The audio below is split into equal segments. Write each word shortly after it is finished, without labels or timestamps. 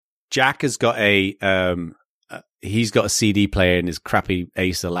Jack has got he's got a CD player in his crappy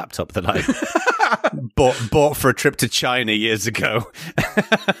Acer laptop that I bought for a trip to China years ago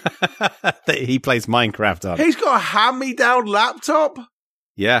that he plays Minecraft on. He's got a hand-me-down laptop?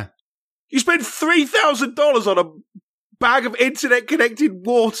 Yeah. You spent $3,000 on a bag of internet-connected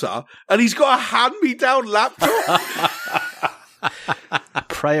water, and he's got a hand-me-down laptop?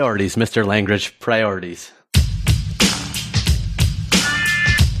 Priorities, Mr. Langridge, priorities.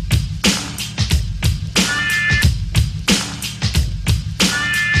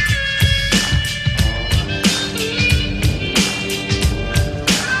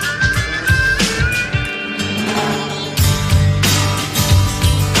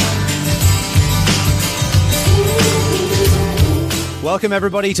 Welcome,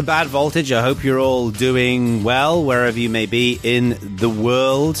 everybody, to Bad Voltage. I hope you're all doing well, wherever you may be in the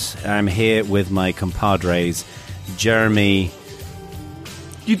world. I'm here with my compadres, Jeremy.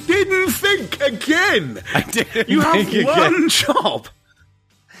 You didn't think again! I didn't You have think one again. job!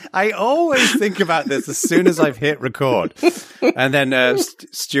 I always think about this as soon as I've hit record. And then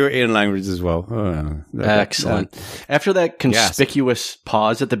Stuart Ian Langridge as well. Oh, Excellent. After that conspicuous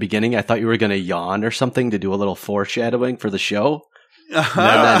pause at the beginning, I thought you were going to yawn or something to do a little foreshadowing for the show. And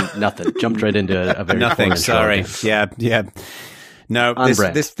then nothing. Jumped right into a very nothing. Sorry. Intro. Yeah. No, On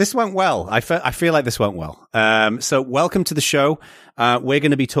brand. this went well. I feel like this went well. So welcome to the show. We're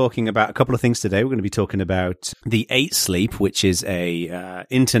going to be talking about a couple of things today. We're going to be talking about the 8 Sleep, which is a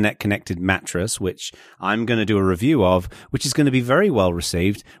internet connected mattress, which I'm going to do a review of, which is going to be very well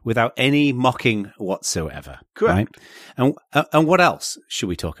received without any mocking whatsoever. Correct. Right? And what else should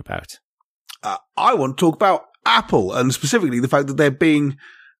we talk about? I want to talk about Apple, and specifically the fact that they're being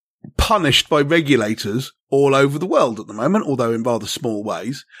punished by regulators all over the world at the moment, although in rather small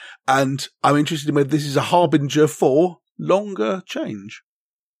ways. And I'm interested in whether this is a harbinger for longer change.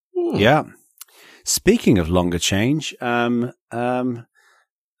 Yeah. Speaking of longer change, I'm hoping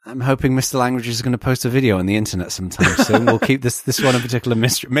Mr. Langridge is going to post a video on the internet sometime soon. We'll keep this one a particular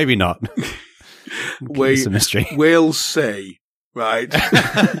mystery. Maybe not. It's a mystery. We'll see. Right.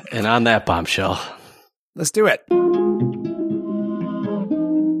 And on that bombshell, Let's do it.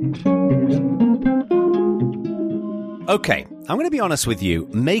 Okay, I'm going to be honest with you.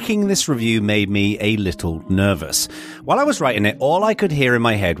 Making this review made me a little nervous. While I was writing it, all I could hear in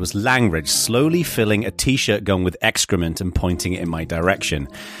my head was Langridge slowly filling a t-shirt gun with excrement and pointing it in my direction.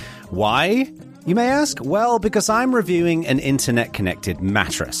 Why, you may ask? Well, because I'm reviewing an internet-connected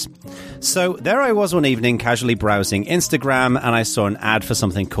mattress. So there I was one evening casually browsing Instagram, and I saw an ad for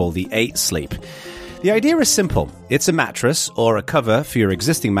something called the 8 Sleep. The idea is simple. It's a mattress, or a cover for your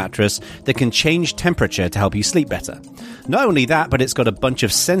existing mattress, that can change temperature to help you sleep better. Not only that, but it's got a bunch of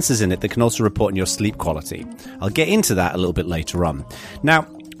sensors in it that can also report on your sleep quality. I'll get into that a little bit later on. Now,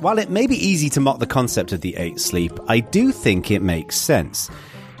 while it may be easy to mock the concept of the 8 Sleep, I do think it makes sense.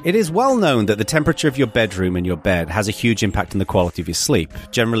 It is well known that the temperature of your bedroom and your bed has a huge impact on the quality of your sleep.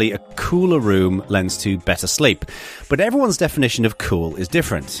 Generally, a cooler room lends to better sleep. But everyone's definition of cool is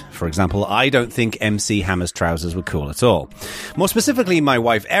different. For example, I don't think MC Hammer's trousers were cool at all. More specifically, my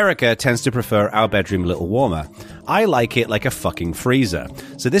wife Erica tends to prefer our bedroom a little warmer. I like it like a fucking freezer.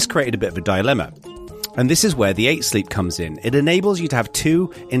 So this created a bit of a dilemma. And this is where the 8 Sleep comes in. It enables you to have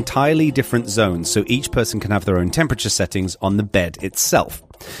 2 entirely different zones, so each person can have their own temperature settings on the bed itself.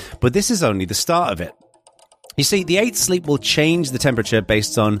 But this is only the start of it. You see, the 8 Sleep will change the temperature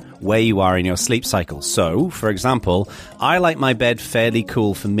based on where you are in your sleep cycle. So, for example, I like my bed fairly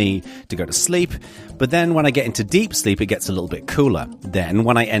cool for me to go to sleep, but then when I get into deep sleep, it gets a little bit cooler. Then,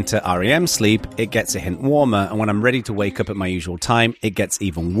 when I enter REM sleep, it gets a hint warmer, and when I'm ready to wake up at my usual time, it gets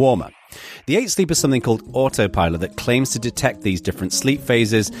even warmer. The 8 Sleep is something called Autopilot that claims to detect these different sleep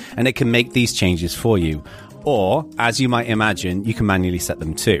phases, and it can make these changes for you. Or, as you might imagine, you can manually set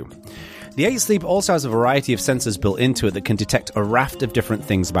them too. The 8 Sleep also has a variety of sensors built into it that can detect a raft of different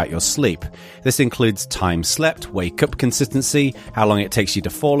things about your sleep. This includes time slept, wake-up consistency, how long it takes you to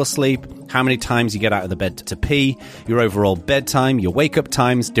fall asleep, how many times you get out of the bed to pee, your overall bedtime, your wake-up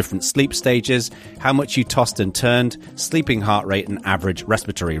times, different sleep stages, how much you tossed and turned, sleeping heart rate, and average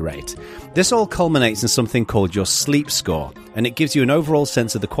respiratory rate. This all culminates in something called your sleep score, and it gives you an overall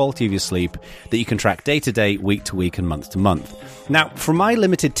sense of the quality of your sleep that you can track day to day, week to week, and month to month. Now, from my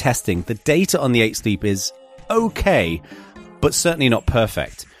limited testing, the data on the 8 Sleep is okay, but certainly not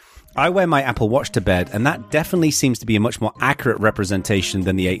perfect. I wear my Apple Watch to bed, and that definitely seems to be a much more accurate representation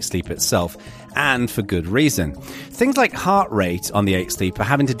than the 8 Sleep itself, and for good reason. Things like heart rate on the 8 Sleep are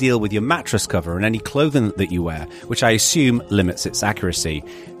having to deal with your mattress cover and any clothing that you wear, which I assume limits its accuracy.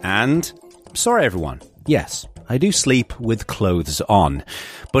 And, sorry everyone, yes, I do sleep with clothes on,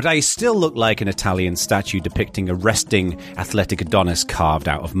 but I still look like an Italian statue depicting a resting athletic Adonis carved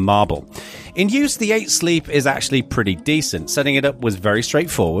out of marble. In use, the 8 Sleep is actually pretty decent. Setting it up was very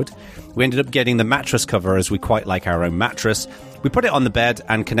straightforward. We ended up getting the mattress cover as we quite like our own mattress. We put it on the bed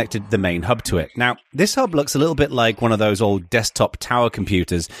and connected the main hub to it. Now, this hub looks a little bit like one of those old desktop tower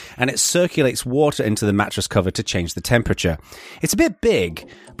computers, and it circulates water into the mattress cover to change the temperature. It's a bit big,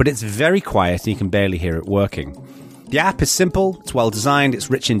 but it's very quiet and you can barely hear it working. The app is simple, it's well designed,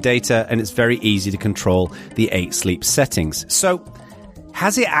 it's rich in data, and it's very easy to control the 8 Sleep settings. So,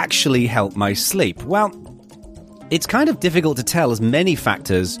 has it actually helped my sleep? Well, it's kind of difficult to tell as many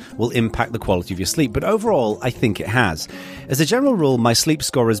factors will impact the quality of your sleep, but overall, I think it has. As a general rule, my sleep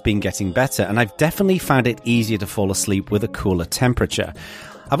score has been getting better, and I've definitely found it easier to fall asleep with a cooler temperature.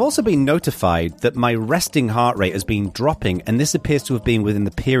 I've also been notified that my resting heart rate has been dropping, and this appears to have been within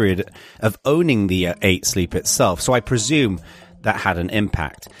the period of owning the 8 Sleep itself, so I presume that had an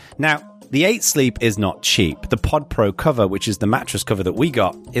impact. Now, the 8 Sleep is not cheap. The Pod Pro cover, which is the mattress cover that we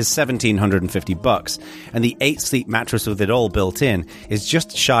got, is $1,750, and the 8 Sleep mattress with it all built in is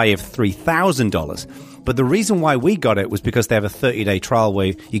just shy of $3,000. But the reason why we got it was because they have a 30-day trial where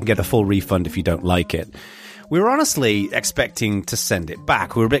you can get a full refund if you don't like it. We were honestly expecting to send it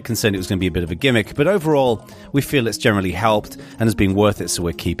back. We were a bit concerned it was going to be a bit of a gimmick, but overall, we feel it's generally helped and has been worth it, so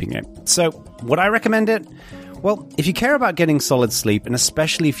we're keeping it. So, would I recommend it? Well, if you care about getting solid sleep, and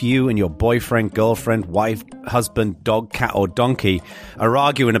especially if you and your boyfriend, girlfriend, wife, husband, dog, cat, or donkey are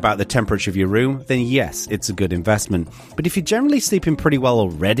arguing about the temperature of your room, then yes, it's a good investment. But if you're generally sleeping pretty well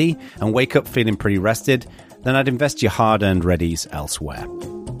already and wake up feeling pretty rested, then I'd invest your hard-earned readies elsewhere.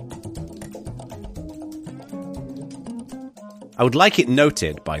 I would like it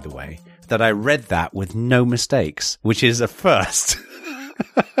noted, by the way, that I read that with no mistakes, which is a first.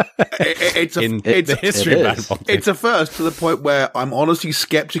 It's a first to the point where I'm honestly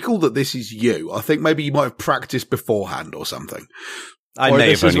skeptical that this is you. I think maybe you might have practiced beforehand or something.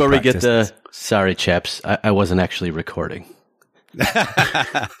 This is where we get the, sorry chaps, I wasn't actually recording.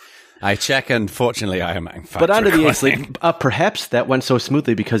 I check, and fortunately I am in fact But onto the 8 recording. Sleep, perhaps that went so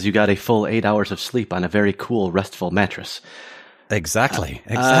smoothly because you got a full 8 hours of sleep on a very cool, restful mattress. Exactly.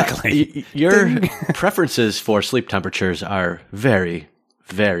 Your preferences for sleep temperatures are very,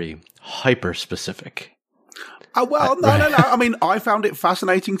 very hyper-specific. Well, no. I mean, I found it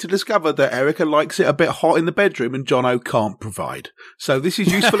fascinating to discover that Erica likes it a bit hot in the bedroom and Jono can't provide. So this is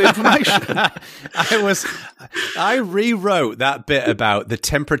useful information. I rewrote that bit about the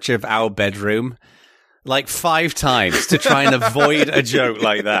temperature of our bedroom like 5 times to try and avoid a joke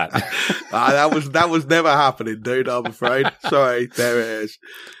like that. That was never happening, dude, I'm afraid. Sorry, there it is.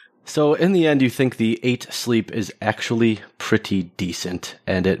 So in the end, you think the 8 Sleep is actually pretty decent,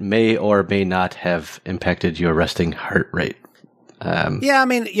 and it may or may not have impacted your resting heart rate. Yeah, I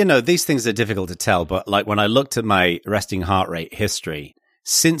mean, these things are difficult to tell, but like when I looked at my resting heart rate history,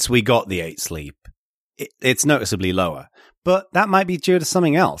 since we got the 8 Sleep, it's noticeably lower. But that might be due to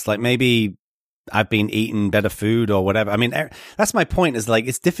something else, like maybe I've been eating better food or whatever. I mean, that's my point, is like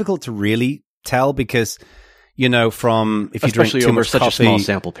it's difficult to really tell because... from if you especially drink too over much such coffee, a small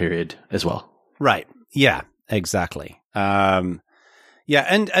sample period as well. Right. Yeah, exactly. And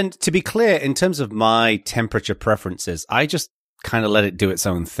to be clear, in terms of my temperature preferences, I just kind of let it do its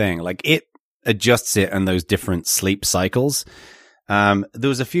own thing. Like it adjusts it in those different sleep cycles. There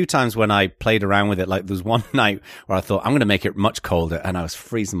was a few times when I played around with it. Like there was one night where I thought I'm going to make it much colder, and I was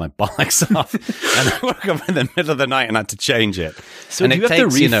freezing my bollocks off. And I woke up in the middle of the night and had to change it. So do you have to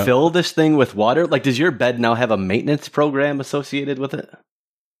refill this thing with water? Like, does your bed now have a maintenance program associated with it?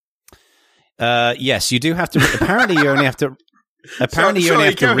 Yes, you do have to. Apparently, you only have to. Apparently, you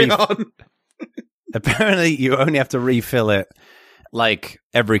only have to refill it like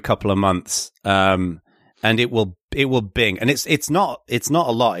every couple of months. And it will bing, and it's not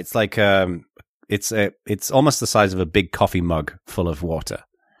a lot. It's like it's almost the size of a big coffee mug full of water.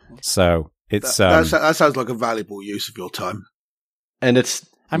 So it's that sounds like a valuable use of your time. And it's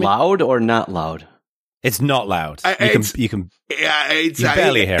loud or not loud? It's not loud. You can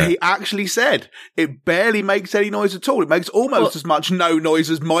barely hear it. He actually said it barely makes any noise at all. It makes almost as much no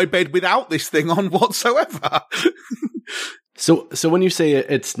noise as my bed without this thing on whatsoever. So when you say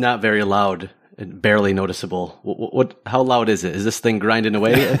it's not very loud, barely noticeable, how loud is it? Is this thing grinding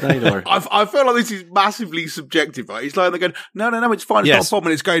away at night? Or? I feel like this is massively subjective, right? He's lying there going, no, it's fine, it's not a problem,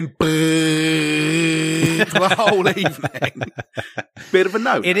 and it's going the whole evening. Bit of a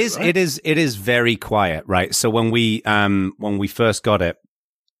note. It is very quiet, right? So when we first got it,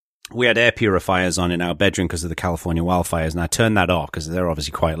 we had air purifiers on in our bedroom because of the California wildfires, and I turned that off because they're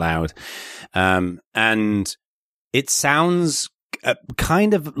obviously quite loud. And it sounds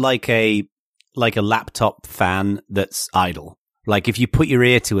kind of like a laptop fan that's idle. Like if you put your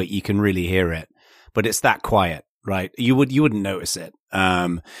ear to it, you can really hear it, but it's that quiet, right? You wouldn't notice it.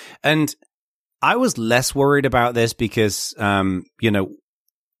 And I was less worried about this because,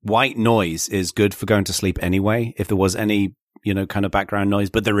 white noise is good for going to sleep anyway. If there was any, kind of background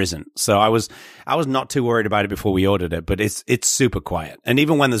noise, but there isn't. So I was not too worried about it before we ordered it, but it's super quiet. And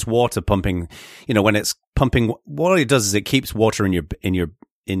even when there's water pumping, when it's pumping, what it does is it keeps water in your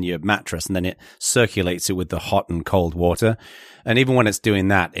mattress, and then it circulates it with the hot and cold water. And even when it's doing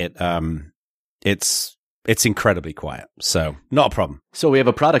that, it's incredibly quiet. So not a problem. So we have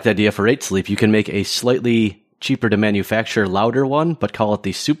a product idea for 8 Sleep. You can make a slightly cheaper to manufacture, louder one, but call it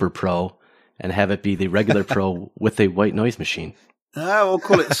the Super Pro and have it be the regular Pro with a white noise machine. We'll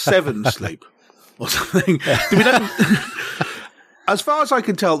call it 7 Sleep or something. As far as I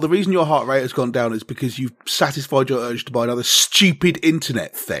can tell, the reason your heart rate has gone down is because you've satisfied your urge to buy another stupid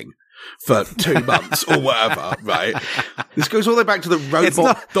internet thing for 2 months or whatever, right? This goes all the way back to the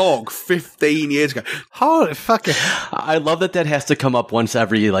robot dog 15 years ago. Holy fucking... I love that has to come up once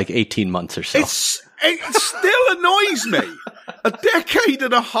every 18 months or so. It still annoys me. A decade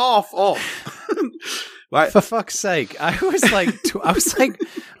and a half off. Right. For fuck's sake. I was like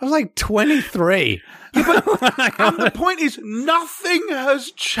 23. Yeah, and the point is, nothing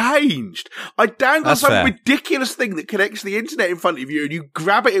has changed. I download some ridiculous thing that connects the internet in front of you, and you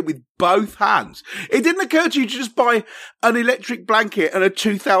grab it with both hands. It didn't occur to you to just buy an electric blanket and a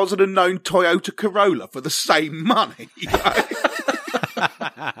 2009 Toyota Corolla for the same money.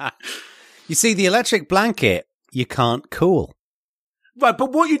 You see, the electric blanket, you can't cool. Right,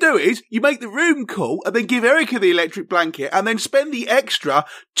 but what you do is you make the room cool and then give Erica the electric blanket and then spend the extra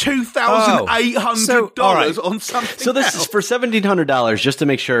 $2,800 on something So this is for $1,700 just to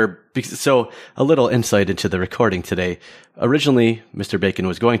make sure. So a little insight into the recording today. Originally, Mr. Bacon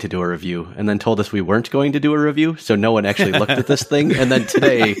was going to do a review and then told us we weren't going to do a review. So no one actually looked at this thing. And then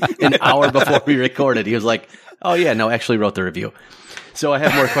today, an hour before we recorded, he was like, oh yeah, no, actually wrote the review. So I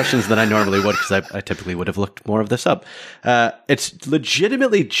have more questions than I normally would because I typically would have looked more of this up. It's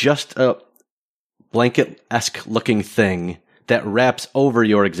legitimately just a blanket-esque looking thing that wraps over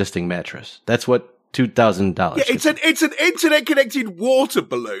your existing mattress. That's what $2,000. Yeah, it's an internet-connected water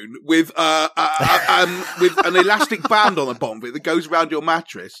balloon with an elastic band on the bottom of it that goes around your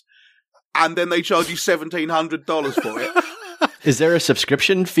mattress, and then they charge you $1,700 for it. Is there a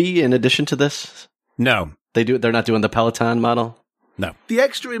subscription fee in addition to this? No, they're not doing the Peloton model. No. The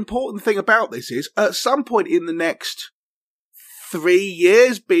extra important thing about this is, at some point in the next 3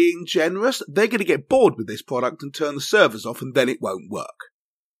 years, being generous, they're going to get bored with this product and turn the servers off, and then it won't work.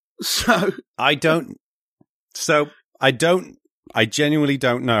 I genuinely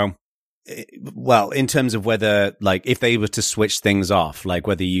don't know. Well, in terms of whether, if they were to switch things off,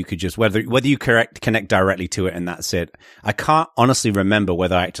 whether you could just, whether you connect directly to it and that's it. I can't honestly remember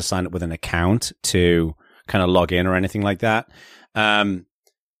whether I had to sign up with an account to kind of log in or anything like that. In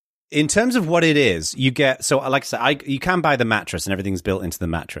terms of what it is, you get, so like I said, you can buy the mattress and everything's built into the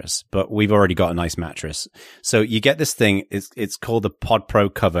mattress, but we've already got a nice mattress. So you get this thing, it's called the Pod Pro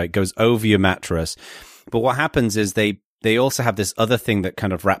cover. It goes over your mattress. But what happens is they also have this other thing that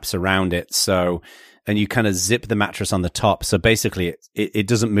kind of wraps around it. So, and you kind of zip the mattress on the top. So basically it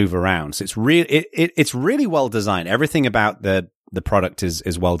doesn't move around. So it's really well designed. Everything about the product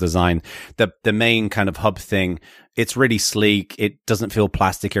is well designed. The main kind of hub thing, it's really sleek. It doesn't feel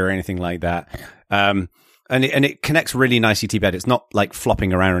plastic or anything like that. And it connects really nicely to your bed. It's not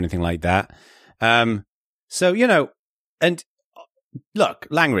flopping around or anything like that. So, and look,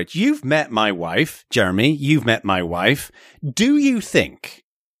 Langridge, you've met my wife, Jeremy, you've met my wife. Do you think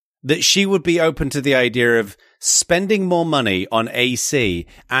that she would be open to the idea of spending more money on AC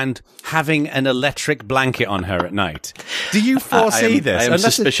and having an electric blanket on her at night? Do you foresee this? I am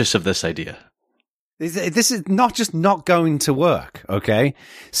suspicious of this idea. This is not just not going to work, okay?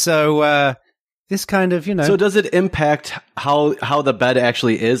 So, this kind of, So does it impact how the bed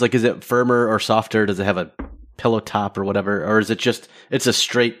actually is? Is it firmer or softer? Does it have a pillow top or whatever? Or is it just, it's a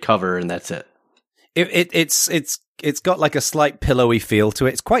straight cover and that's it? It's got a slight pillowy feel to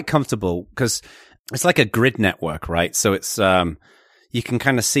it. It's quite comfortable because it's like a grid network, right? So it's you can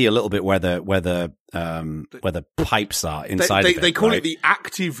kind of see a little bit where the pipes are inside. They call it the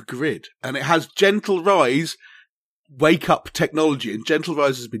active grid, and it has Gentle Rise wake up technology, and Gentle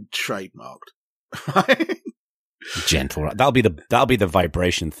Rise has been trademarked. Right? Gentle. That'll be the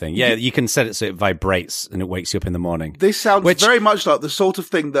vibration thing. Yeah, you can set it so it vibrates and it wakes you up in the morning. This sounds very much like the sort of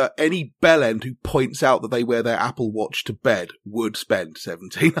thing that any bellend who points out that they wear their Apple Watch to bed would spend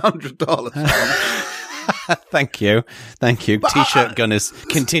 $1,700 on. Thank you. T-shirt gun is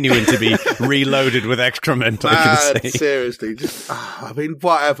continuing to be reloaded with excrement. I can see. Seriously,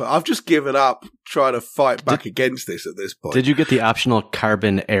 whatever. I've just given up trying to fight back against this at this point. Did you get the optional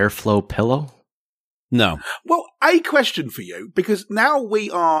carbon airflow pillow? No. Well, a question for you, because now we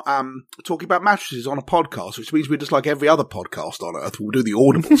are talking about mattresses on a podcast, which means we're just like every other podcast on Earth. We'll do the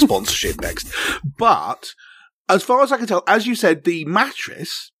Audible sponsorship next. But as far as I can tell, as you said, the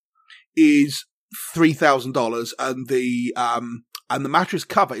mattress is $3,000 and the mattress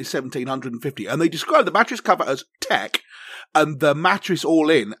cover is $1,750. And they describe the mattress cover as tech and the mattress all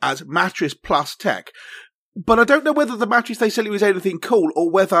in as mattress plus tech. But I don't know whether the mattress they sell you is anything cool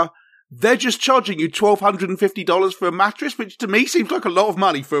or whether they're just charging you $1,250 for a mattress, which to me seems like a lot of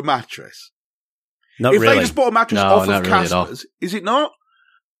money for a mattress. Not if really. they just bought a mattress off of customers, is it not?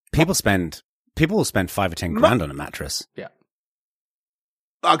 People will spend $5 or $10,000 on a mattress. Yeah.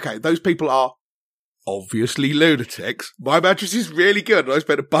 Okay, those people are obviously lunatics. My mattress is really good, and I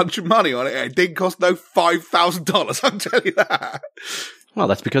spent a bunch of money on it, and it didn't cost no $5,000. I'll tell you that. Well,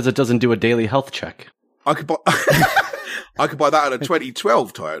 that's because it doesn't do a daily health check. I could buy that in a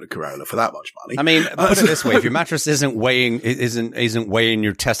 2012 Toyota Corolla for that much money. I mean, put it this way: if your mattress isn't weighing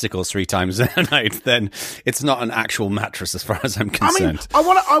your testicles 3 times a night, then it's not an actual mattress, as far as I'm concerned. I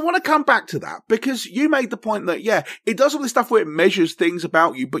want to come back to that because you made the point that it does all this stuff where it measures things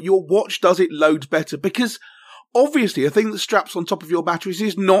about you, but your watch does it loads better because obviously a thing that straps on top of your mattress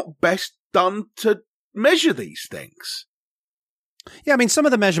is not best done to measure these things. Yeah, I mean, some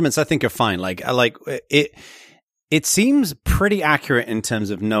of the measurements I think are fine. Like it seems pretty accurate in terms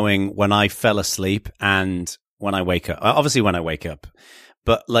of knowing when I fell asleep and when I wake up. Obviously, when I wake up,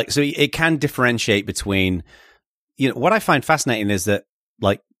 but so it can differentiate between. What I find fascinating is that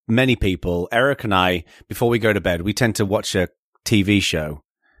like many people, Eric and I, before we go to bed, we tend to watch a TV show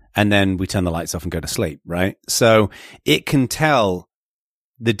and then we turn the lights off and go to sleep. Right, so it can tell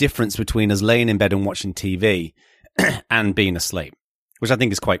the difference between us laying in bed and watching TV and being asleep, which I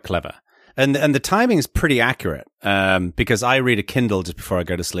think is quite clever. And the timing is pretty accurate, because I read a Kindle just before I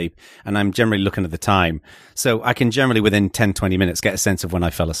go to sleep and I'm generally looking at the time. So I can generally within 10, 20 minutes get a sense of when I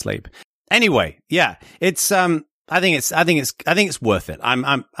fell asleep. Anyway, yeah, it's, I think it's worth it.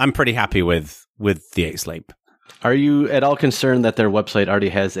 I'm pretty happy with the 8 Sleep. Are you at all concerned that their website already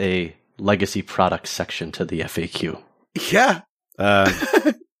has a legacy product section to the FAQ? Yeah.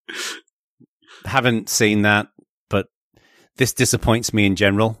 Haven't seen that. This disappoints me in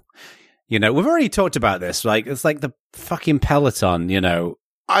general. We've already talked about this. Like, it's like the fucking Peloton,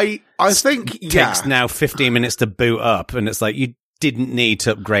 I think, takes now 15 minutes to boot up, and it's like you didn't need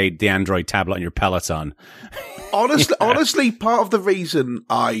to upgrade the Android tablet on your Peloton. Honestly, part of the reason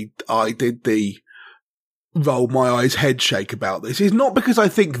I did the roll my eyes head shake about this is not because I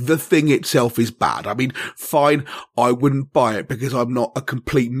think the thing itself is bad. I mean, fine, I wouldn't buy it because I'm not a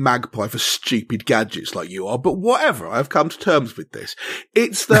complete magpie for stupid gadgets like you are, but whatever, I've come to terms with this.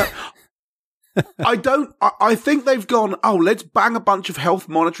 It's that I think they've gone, let's bang a bunch of health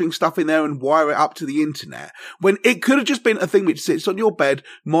monitoring stuff in there and wire it up to the internet, when it could have just been a thing which sits on your bed,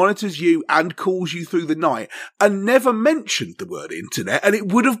 monitors you and calls you through the night, and never mentioned the word internet, and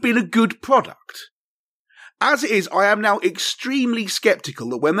it would have been a good product. As it is, I am now extremely skeptical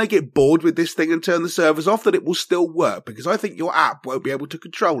that when they get bored with this thing and turn the servers off, that it will still work, because I think your app won't be able to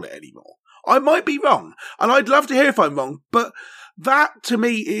control it anymore. I might be wrong, and I'd love to hear if I'm wrong, but that to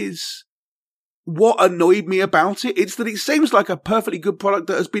me is what annoyed me about it. It's that it seems like a perfectly good product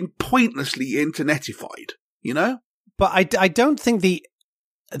that has been pointlessly internetified, But I don't think the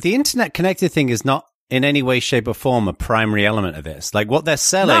internet connected thing is not in any way, shape or form a primary element of this. Like what they're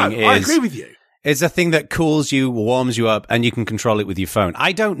selling I agree with you. It's a thing that cools you, warms you up, and you can control it with your phone.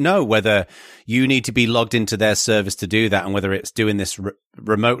 I don't know whether you need to be logged into their service to do that and whether it's doing this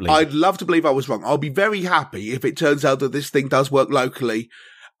remotely. I'd love to believe I was wrong. I'll be very happy if it turns out that this thing does work locally.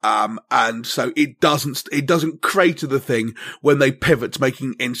 And so it doesn't crater the thing when they pivot to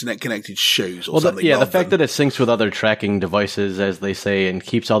making internet connected shoes or something. The fact that it syncs with other tracking devices, as they say, and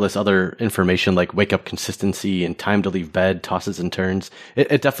keeps all this other information like wake up consistency and time to leave bed, tosses and turns,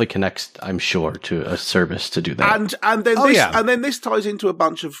 it definitely connects, I'm sure, to a service to do that. And then this ties into a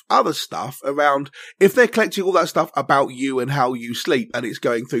bunch of other stuff around if they're collecting all that stuff about you and how you sleep and it's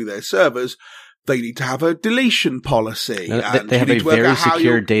going through their servers. They need to have a deletion policy. No, they have a very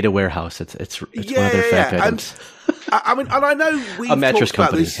secure data warehouse. It's one of their fact items. And I know a mattress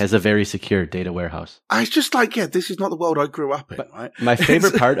company has a very secure data warehouse. It's just like, this is not the world I grew up in, right? My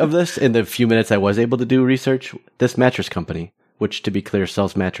favorite part of this, in the few minutes I was able to do research, this mattress company, which to be clear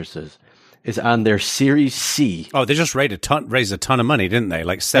sells mattresses, is on their Series C. Oh, they just raised a ton of money, didn't they?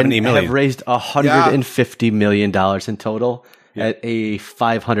 Like 70 and million. Have raised $150 million in total at a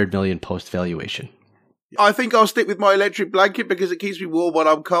 $500 million post valuation. I think I'll stick with my electric blanket because it keeps me warm when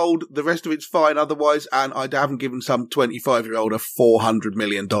I'm cold. The rest of it's fine otherwise, and I haven't given some 25-year-old a $400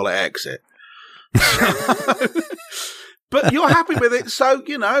 million exit. But you're happy with it, so,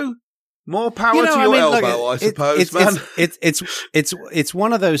 more power to your elbow, I suppose, man. It's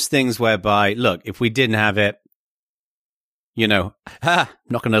one of those things whereby, look, if we didn't have it, not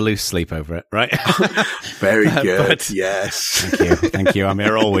going to lose sleep over it, right? Very good. Yes. Thank you. I'm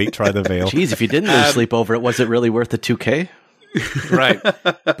here all week. Try the veal. Jeez, if you didn't lose sleep over it, was it really worth the $2K? Right.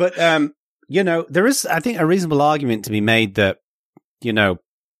 But, there is, I think, a reasonable argument to be made that,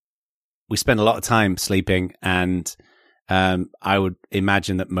 we spend a lot of time sleeping, and I would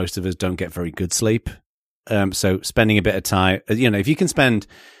imagine that most of us don't get very good sleep. So spending a bit of time, if you can spend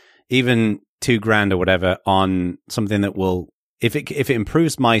even $2,000 or whatever on something that will, if it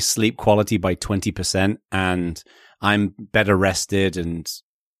improves my sleep quality by 20% and I'm better rested and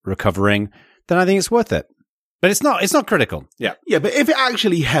recovering, then I think it's worth it. But it's not critical. Yeah. Yeah, but if it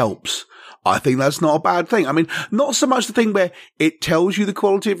actually helps, I think that's not a bad thing. I mean, not so much the thing where it tells you the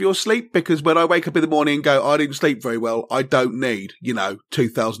quality of your sleep, because when I wake up in the morning and go, I didn't sleep very well, I don't need,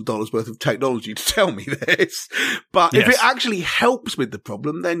 $2,000 worth of technology to tell me this. But if it actually helps with the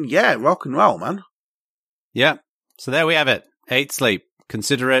problem, then yeah, rock and roll, man. Yeah. So there we have it. 8 sleep.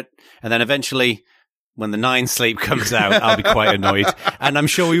 Consider it. And then eventually, when the 9 sleep comes out, I'll be quite annoyed. And I'm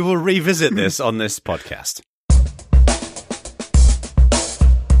sure we will revisit this on this podcast.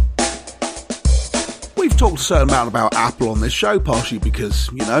 We've talked a certain amount about Apple on this show, partially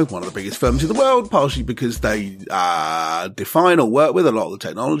because, one of the biggest firms in the world, partially because they define or work with a lot of the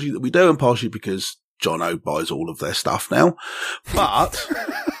technology that we do, and partially because John O buys all of their stuff now. But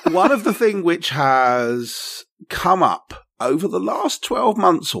one of the things which has come up over the last 12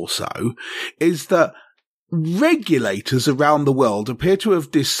 months or so is that regulators around the world appear to have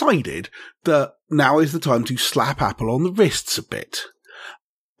decided that now is the time to slap Apple on the wrists a bit.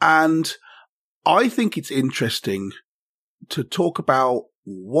 And I think it's interesting to talk about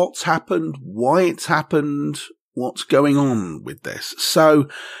what's happened, why it's happened, what's going on with this. So,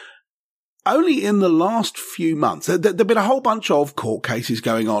 only in the last few months, there've been a whole bunch of court cases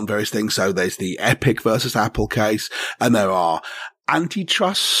going on, various things. So there's the Epic versus Apple case, and there are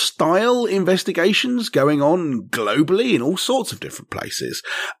antitrust style investigations going on globally in all sorts of different places.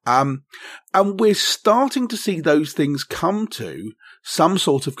 And we're starting to see those things come to some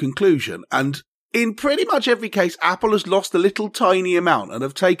sort of conclusion. And in pretty much every case, Apple has lost a little tiny amount and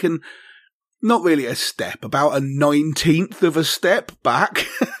have taken not really a step, about a 19th of a step back,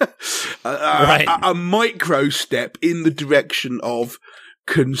 a micro step in the direction of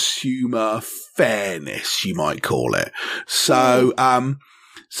consumer fairness, you might call it. So,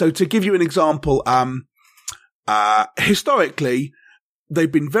 so to give you an example, historically,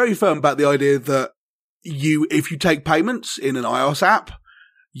 they've been very firm about the idea that if you take payments in an iOS app,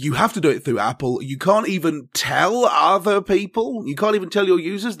 you have to do it through Apple. You can't even tell other people. You can't even tell your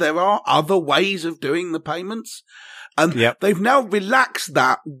users there are other ways of doing the payments. And they've now relaxed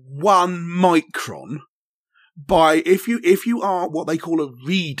that 1 micron by if you are what they call a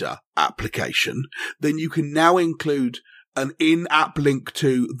reader application, then you can now include an in-app link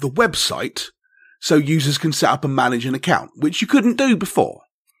to the website so users can set up and manage an account, which you couldn't do before.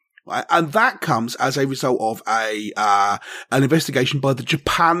 Right? And that comes as a result of an investigation by the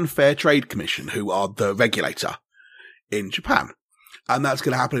Japan Fair Trade Commission, who are the regulator in Japan. And that's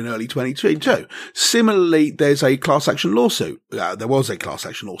going to happen in early 2022. Similarly, there's a class action lawsuit. There was a class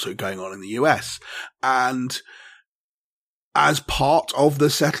action lawsuit going on in the US. And as part of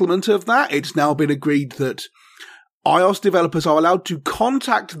the settlement of that, it's now been agreed that iOS developers are allowed to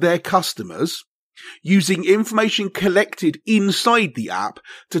contact their customers using information collected inside the app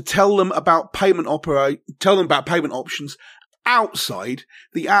to tell them about payment options outside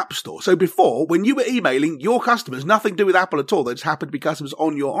the App Store. So before, when you were emailing your customers, nothing to do with Apple at all, they just happened to be customers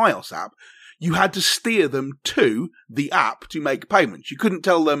on your iOS app, you had to steer them to the app to make payments. You couldn't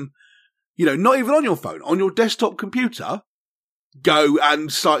tell them, not even on your phone, on your desktop computer, go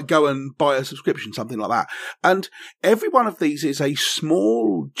and buy a subscription, something like that. And every one of these is a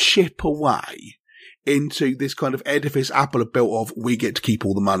small chip away into this kind of edifice Apple have built of, we get to keep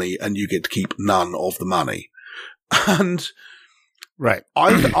all the money and you get to keep none of the money. And right,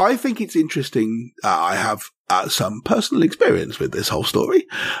 I think it's interesting. I have some personal experience with this whole story,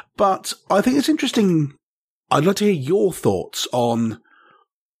 but I think it's interesting. I'd like to hear your thoughts on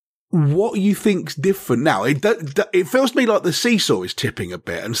what you think's different now. It feels to me like the seesaw is tipping a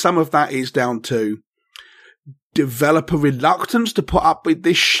bit, and some of that is down to developer reluctance to put up with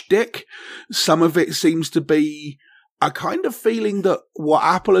this shtick. Some of it seems to be a kind of feeling that what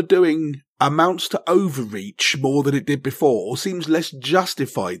Apple are doing amounts to overreach more than it did before, or seems less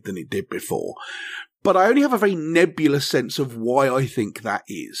justified than it did before. But I only have a very nebulous sense of why I think that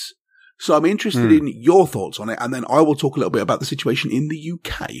is. So I'm interested in your thoughts on it, and then I will talk a little bit about the situation in the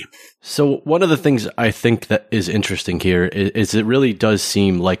UK. So one of the things I think that is interesting here is it really does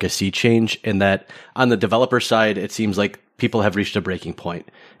seem like a sea change in that on the developer side, it seems like people have reached a breaking point.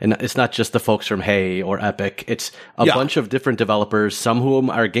 And it's not just the folks from Hey or Epic. It's a bunch of different developers, some whom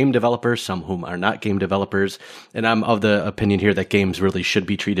are game developers, some whom are not game developers. And I'm of the opinion here that games really should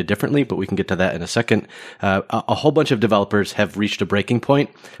be treated differently, but we can get to that in a second. A whole bunch of developers have reached a breaking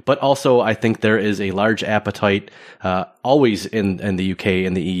point, but also I think there is a large appetite, always in the UK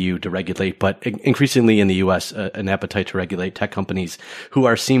and the EU to regulate, but increasingly in the US, an appetite to regulate tech companies who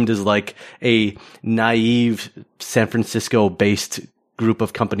are seen as like a naive San Francisco based group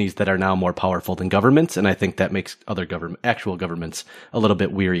of companies that are now more powerful than governments. And I think that makes other actual governments a little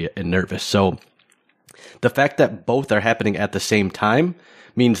bit weary and nervous. So the fact that both are happening at the same time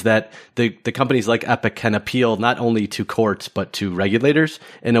means that the companies like Epic can appeal not only to courts, but to regulators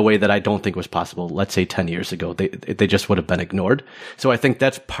in a way that I don't think was possible, let's say 10 years ago. They just would have been ignored. So I think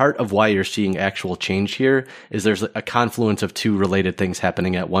that's part of why you're seeing actual change here, is there's a confluence of two related things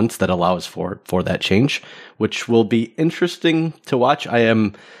happening at once that allows for that change, which will be interesting to watch. I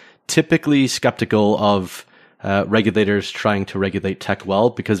am typically skeptical of regulators trying to regulate tech well,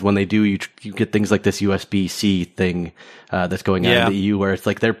 because when they do, you get things like this USB-C thing that's going on in the EU, where it's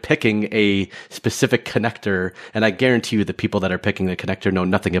like they're picking a specific connector, and I guarantee you the people that are picking the connector know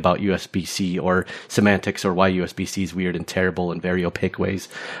nothing about USB-C or semantics or why USB-C is weird and terrible in very opaque ways.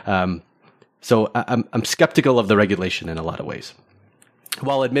 So I'm skeptical of the regulation in a lot of ways,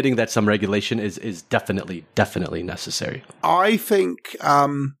 while admitting that some regulation is definitely necessary. I think,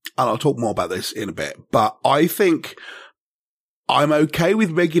 and I'll talk more about this in a bit, but I think I'm okay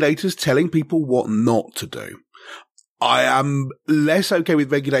with regulators telling people what not to do. I am less okay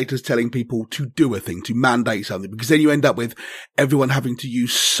with regulators telling people to do a thing, to mandate something, because then you end up with everyone having to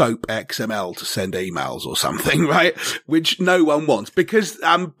use SOAP XML to send emails or something, right? Which no one wants, because,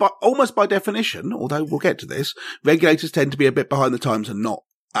 but almost by definition, although we'll get to this, regulators tend to be a bit behind the times and not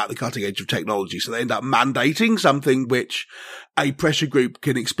at the cutting edge of technology. So they end up mandating something which a pressure group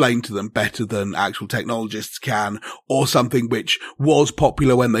can explain to them better than actual technologists can, or something which was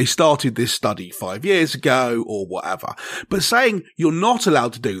popular when they started this study 5 years ago, or whatever. But saying you're not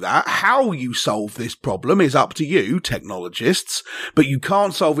allowed to do that, how you solve this problem is up to you, technologists, but you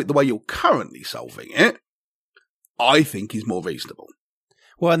can't solve it the way you're currently solving it, I think is more reasonable.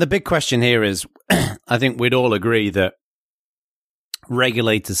 Well, and the big question here is, I think we'd all agree that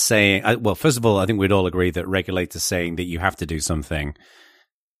regulators saying, well, first of all, I think we'd all agree that regulators saying that you have to do something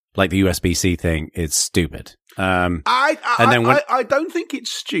like the USB-C thing is stupid. I don't think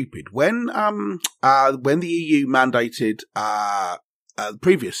it's stupid. When the EU mandated the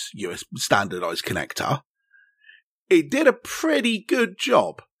previous US standardized connector, it did a pretty good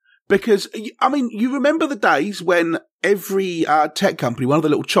job. Because, I mean, you remember the days when every tech company, one of the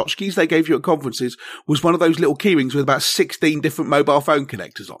little tchotchkes they gave you at conferences was one of those little keyrings with about 16 different mobile phone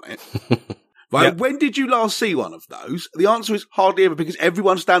connectors on it. Right? Yep. When did you last see one of those? The answer is hardly ever, because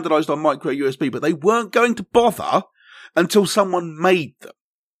everyone standardized on micro USB, but they weren't going to bother until someone made them.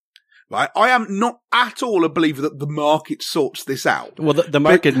 Right? I am not at all a believer that the market sorts this out. Well, the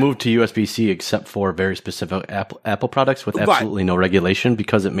market moved to USB-C except for very specific Apple products with absolutely no regulation,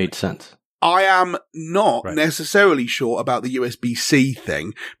 because it made sense. I am not necessarily sure about the USB-C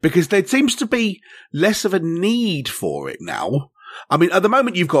thing, because there seems to be less of a need for it now. I mean, at the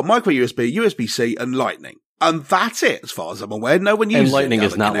moment you've got micro USB, USB-C and Lightning. And that's it, as far as I'm aware. No one uses it. And Lightning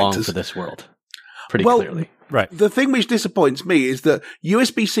is not long for this world. Pretty clearly. Right. The thing which disappoints me is that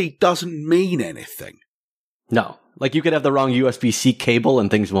USB-C doesn't mean anything. No. Like, you could have the wrong USB-C cable and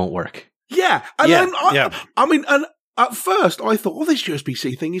things won't work. Yeah. I mean, at first I thought, this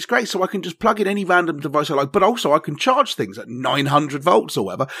USB-C thing is great, so I can just plug in any random device I like, but also I can charge things at 900 volts or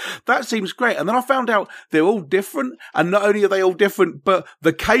whatever. That seems great. And then I found out they're all different, and not only are they all different, but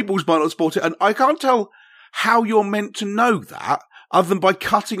the cables might not support it, and I can't tell how you're meant to know that, other than by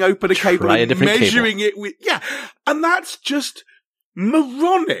cutting open a cable and measuring it with, and that's just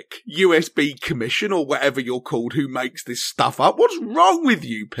moronic, USB Commission or whatever you're called, who makes this stuff up. What's wrong with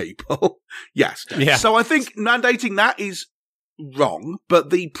you people? Yes. Yeah. So I think mandating that is wrong, but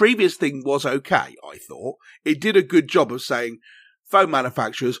the previous thing was okay, I thought. It did a good job of saying, phone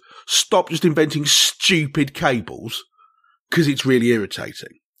manufacturers stop just inventing stupid cables because it's really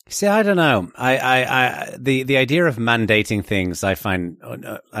irritating. See, I don't know. The idea of mandating things, I think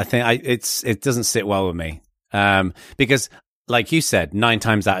it doesn't sit well with me. Because like you said, 9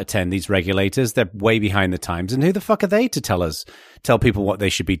 times out of 10, these regulators, they're way behind the times. And who the fuck are they to tell people what they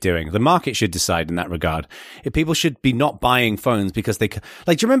should be doing? The market should decide in that regard. If people should be not buying phones because do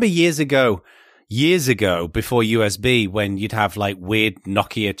you remember years ago, before USB, when you'd have like weird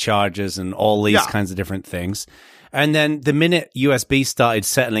Nokia chargers and all these kinds of different things. And then the minute USB started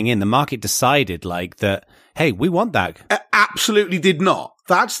settling in, the market decided like that, hey, we want that. Absolutely did not.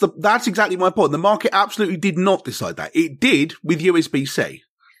 That's exactly my point. The market absolutely did not decide that. It did with USB-C.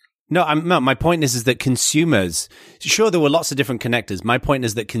 No, my point is that consumers, sure, there were lots of different connectors. My point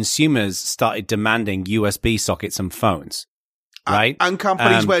is that consumers started demanding USB sockets and phones. Right. And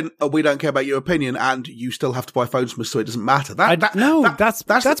companies went, we don't care about your opinion, and you still have to buy phones from us, so it doesn't matter.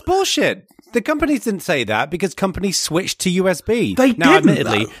 That's bullshit. The companies didn't say that because companies switched to USB. They now, didn't,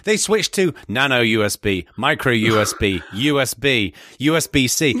 admittedly, though. They switched to nano USB, micro USB, USB,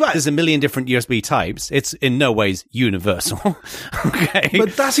 USB-C. Right. There's a million different USB types. It's in no ways universal. Okay.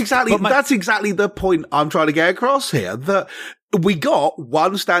 But that's exactly the point I'm trying to get across here, that we got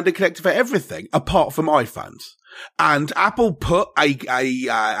one standard connector for everything apart from iPhones. And Apple put a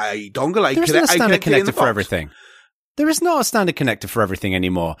dongle, There's no standard connector for everything. There is not a standard connector for everything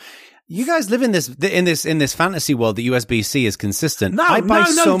anymore. You guys live in this fantasy world that USB-C is consistent. I buy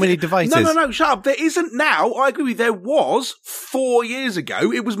so many devices. No, shut up. There isn't now. I agree with you. There was 4 years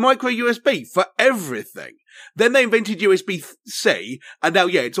ago. It was micro USB for everything. Then they invented USB-C, and now,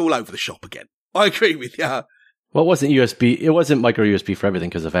 it's all over the shop again. I agree with you. Well, it wasn't USB. It wasn't micro USB for everything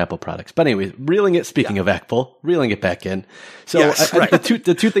because of Apple products. But anyway, speaking of Apple, reeling it back in. So yes, right. the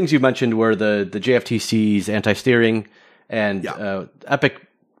two things you mentioned were the JFTC's anti-steering, and Epic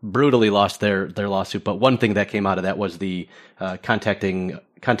brutally lost their lawsuit. But one thing that came out of that was the contact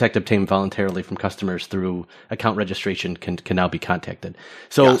obtained voluntarily from customers through account registration can now be contacted.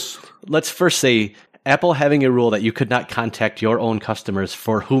 So let's first say, Apple having a rule that you could not contact your own customers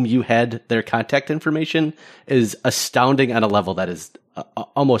for whom you had their contact information is astounding on a level that is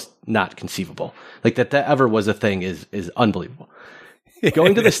almost not conceivable. Like that ever was a thing is unbelievable.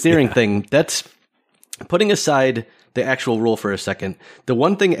 Going to the steering thing, that's putting aside the actual rule for a second. The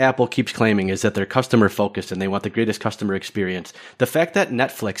one thing Apple keeps claiming is that they're customer focused and they want the greatest customer experience. The fact that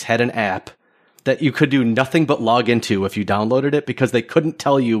Netflix had an app that you could do nothing but log into if you downloaded it because they couldn't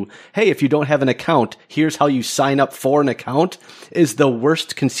tell you, hey, if you don't have an account, here's how you sign up for an account, is the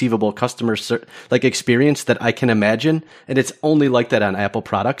worst conceivable customer experience that I can imagine. And it's only like that on Apple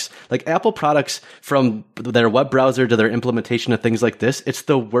products. Like Apple products, from their web browser to their implementation of things like this, it's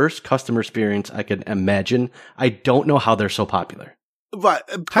the worst customer experience I can imagine. I don't know how they're so popular. Right.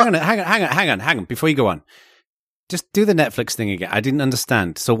 Hang on. Before you go on. Just do the Netflix thing again. I didn't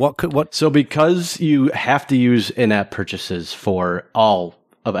understand. So what? So because you have to use in-app purchases for all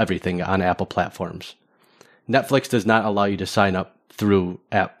of everything on Apple platforms, Netflix does not allow you to sign up through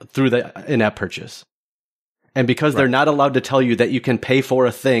the in-app purchase. And because they're not allowed to tell you that you can pay for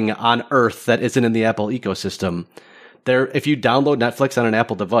a thing on Earth that isn't in the Apple ecosystem, if you download Netflix on an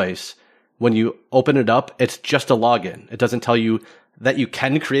Apple device, when you open it up, it's just a login. It doesn't tell you that you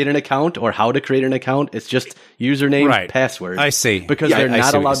can create an account or how to create an account. It's just username, password. I see. Because they're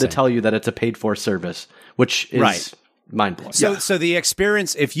not allowed to tell you that it's a paid for service, which is mind blowing. So the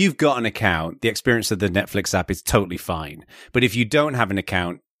experience, if you've got an account, the experience of the Netflix app is totally fine. But if you don't have an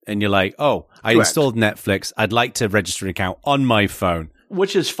account and you're like, I installed Netflix, I'd like to register an account on my phone.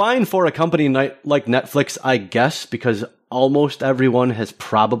 Which is fine for a company like Netflix, I guess, because almost everyone has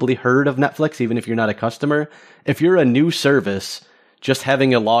probably heard of Netflix, even if you're not a customer. If you're a new service, just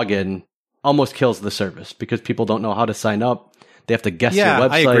having a login almost kills the service because people don't know how to sign up. They have to guess your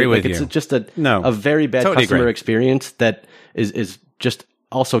website. I agree with you. It's just a very bad customer experience that is just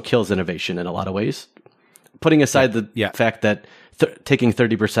also kills innovation in a lot of ways. Putting aside the fact that taking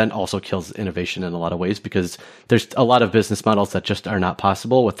 30% also kills innovation in a lot of ways because there's a lot of business models that just are not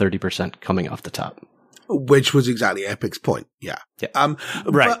possible with 30% coming off the top. Which was exactly Epic's point. Yeah.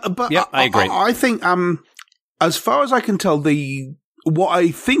 Right. But I agree. I think, as far as I can tell, what I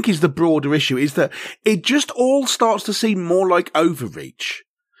think is the broader issue is that it just all starts to seem more like overreach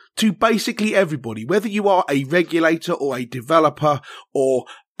to basically everybody, whether you are a regulator or a developer or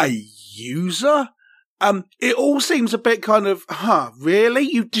a user. It all seems a bit kind of, really?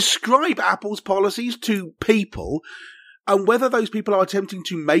 You describe Apple's policies to people, and whether those people are attempting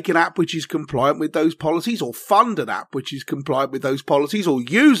to make an app which is compliant with those policies, or fund an app which is compliant with those policies, or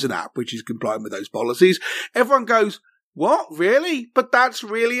use an app which is compliant with those policies, everyone goes, What? Really? But that's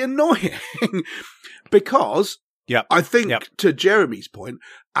really annoying because I think to Jeremy's point,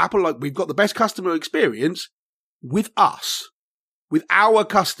 Apple, we've got the best customer experience with us, with our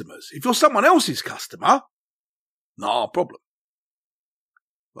customers. If you're someone else's customer, not a problem.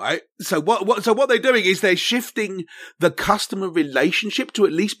 Right? So what they're doing is they're shifting the customer relationship to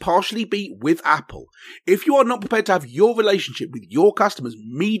at least partially be with Apple. If you are not prepared to have your relationship with your customers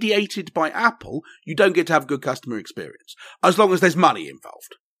mediated by Apple, you don't get to have a good customer experience, as long as there's money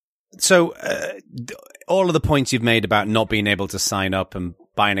involved. So all of the points you've made about not being able to sign up and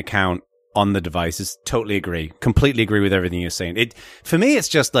buy an account on the devices, totally agree. Completely agree with everything you're saying. For me, it's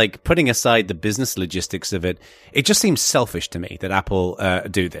just like putting aside the business logistics of it. It just seems selfish to me that Apple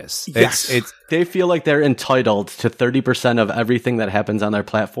do this. Yes. They feel like they're entitled to 30% of everything that happens on their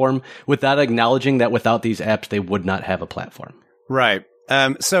platform without acknowledging that without these apps, they would not have a platform. Right.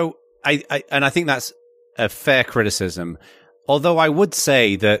 So I think that's a fair criticism. Although I would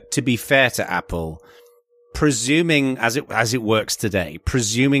say that, to be fair to Apple, presuming as it works today,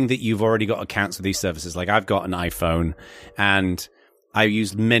 presuming that you've already got accounts with these services, like I've got an iPhone and I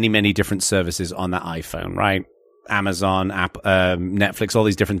use many, many different services on that iPhone, right? Amazon, Netflix, all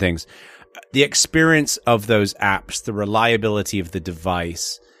these different things. The experience of those apps, the reliability of the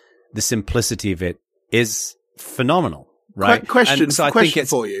device, the simplicity of it is phenomenal, right? Question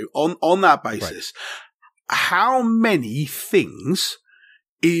for you on that basis. Right. How many things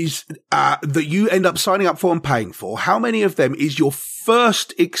is that you end up signing up for and paying for, how many of them is your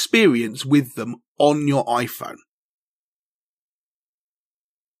first experience with them on your iPhone?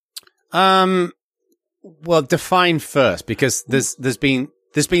 Well, define first, because there's been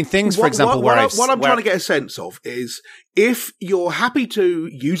things, for example, what I'm trying to get a sense of is if you're happy to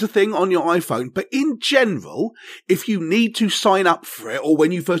use a thing on your iPhone, but in general, if you need to sign up for it, or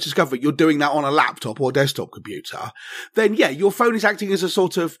when you first discover it, you're doing that on a laptop or desktop computer, then your phone is acting as a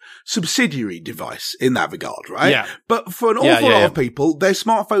sort of subsidiary device in that regard, right? Yeah. But for an awful lot of people, their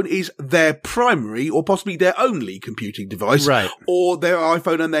smartphone is their primary or possibly their only computing device, right? Or their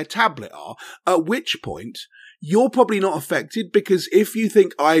iPhone and their tablet are, at which point you're probably not affected, because if you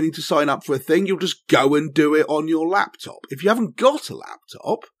think I need to sign up for a thing, you'll just go and do it on your laptop. If you haven't got a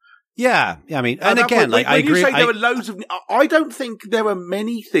laptop. Yeah. I mean, and again, point, I agree. When you say there are loads of, I don't think there are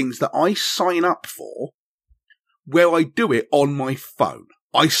many things that I sign up for where I do it on my phone.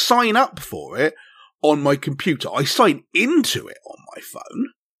 I sign up for it on my computer. I sign into it on my phone.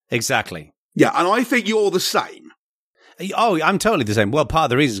 Exactly. Yeah. And I think you're the same. Oh, I'm totally the same. Well, part of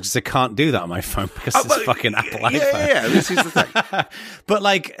the reason is because I can't do that on my phone because it's fucking Apple iPhone. Yeah, this is the thing. But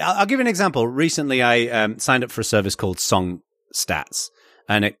I'll give you an example. Recently, I signed up for a service called Song Stats,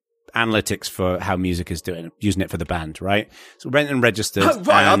 and analytics for how music is doing, using it for the band, right? So rent and registered. Right,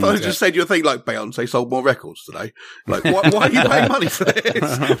 I thought you just said your thing like Beyonce sold more records today. Like, why are you paying money for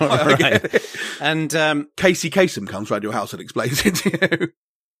this? Right. And Casey Kasem comes round your house and explains it to you.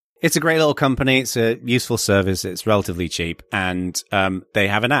 It's a great little company. It's a useful service. It's relatively cheap, and they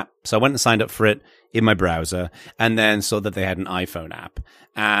have an app. So I went and signed up for it in my browser, and then saw that they had an iPhone app.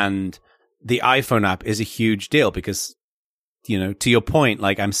 And the iPhone app is a huge deal because, to your point,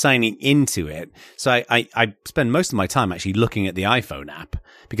 I'm signing into it. So I spend most of my time actually looking at the iPhone app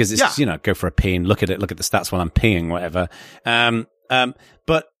because it's go for a pee and look at it, look at the stats while I'm peeing, whatever.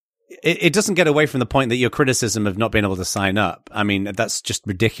 But it doesn't get away from the point that your criticism of not being able to sign up. I mean, that's just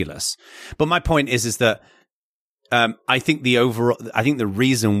ridiculous. But my point is that I think the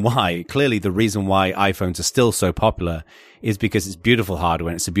reason why iPhones are still so popular is because it's beautiful hardware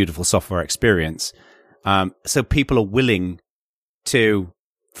and it's a beautiful software experience. So people are willing to,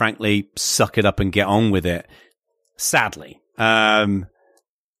 frankly, suck it up and get on with it. Sadly, but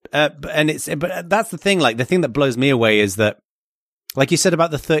that's the thing. The thing that blows me away is that, like you said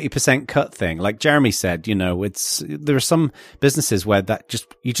about the 30% cut thing, like Jeremy said, there are some businesses where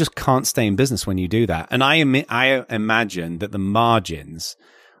you just can't stay in business when you do that. And I imagine that the margins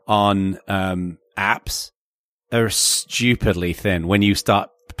on apps are stupidly thin when you start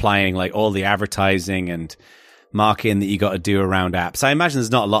applying all the advertising and marketing that you got to do around apps. I imagine there's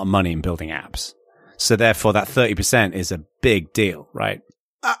not a lot of money in building apps. So therefore that 30% is a big deal, right?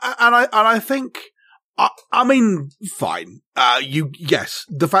 And I think, I mean, fine. Yes,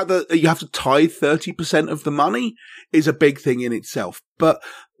 the fact that you have to tithe 30% of the money is a big thing in itself. But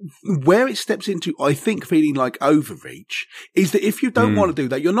where it steps into, I think, feeling like overreach is that if you don't want to do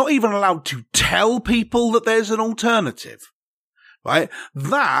that, you're not even allowed to tell people that there's an alternative. Right?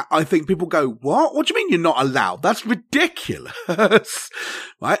 That, I think people go, what? What do you mean you're not allowed? That's ridiculous.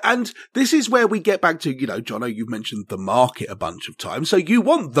 Right? And this is where we get back to, Jono, you've mentioned the market a bunch of times. So you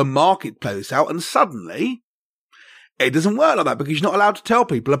want the market to play this out, and suddenly It doesn't work like that because you're not allowed to tell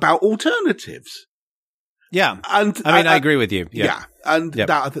people about alternatives. Yeah. And I agree with you. Yeah. And that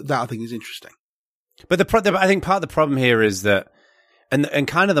I think is interesting. But I think part of the problem here is that, and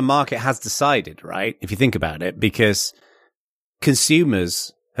kind of the market has decided, right? If you think about it, because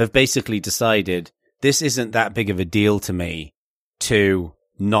consumers have basically decided this isn't that big of a deal to me to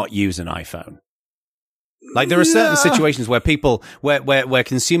not use an iPhone. Like there are certain situations where people, where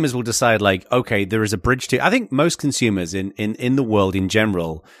consumers will decide like, okay, there is a bridge to, I think most consumers in the world in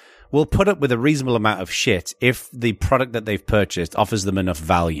general will put up with a reasonable amount of shit if the product that they've purchased offers them enough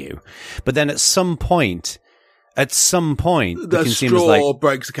value. But then at some point, the consumer's straw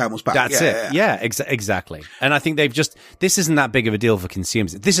breaks the camel's back. That's it. Yeah, exactly. And I think this isn't that big of a deal for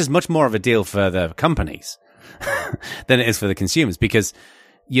consumers. This is much more of a deal for the companies than it is for the consumers because,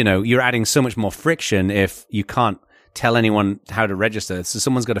 you know, you're adding so much more friction if you can't tell anyone how to register. So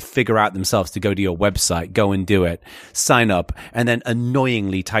someone's got to figure out themselves to go to your website, go and do it, sign up, and then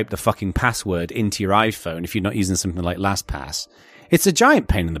annoyingly type the fucking password into your iPhone if you're not using something like LastPass. It's a giant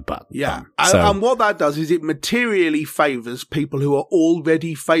pain in the butt. Yeah. And what that does is it materially favors people who are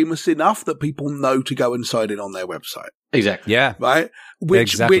already famous enough that people know to go and sign in on their website. Exactly. Yeah. Right?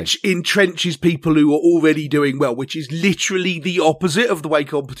 Which entrenches people who are already doing well, which is literally the opposite of the way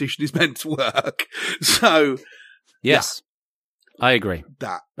competition is meant to work. So. Yes. Yeah. I agree.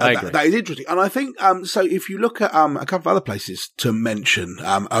 That is interesting. And I think, so if you look at, a couple of other places to mention,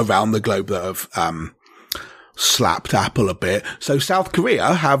 around the globe that have, slapped Apple a bit. So South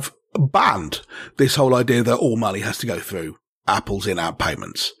Korea have banned this whole idea that all money has to go through Apple's in-app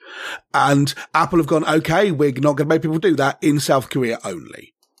payments. And Apple have gone, okay, we're not going to make people do that in South Korea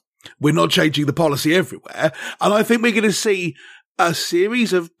only. We're not changing the policy everywhere. And I think we're going to see a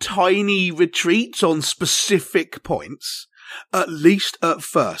series of tiny retreats on specific points, at least at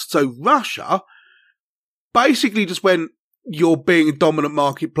first. So Russia basically just went, you're being a dominant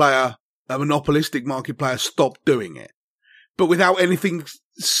market player, a monopolistic market player, stop doing it. But without anything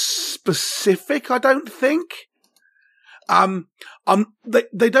specific, I don't think.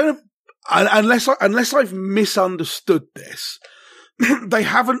 They don't have, unless I've misunderstood this, they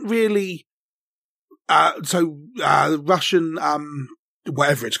haven't really, Russian,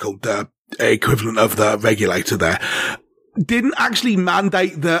 whatever it's called, the equivalent of the regulator there, didn't actually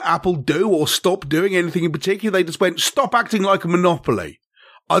mandate that Apple do or stop doing anything in particular. They just went, stop acting like a monopoly.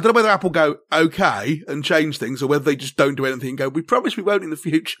 I don't know whether Apple go, okay, and change things, or whether they just don't do anything and go, we promise we won't in the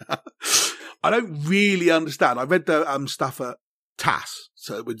future. I don't really understand. I read the stuff at TASS,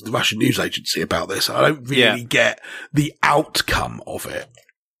 so with the Russian news agency, about this. I don't really get the outcome of it.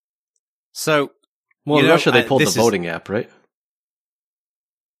 So, in Russia, they pulled the voting app, right?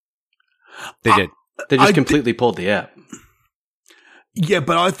 They did. They just completely pulled the app. Yeah,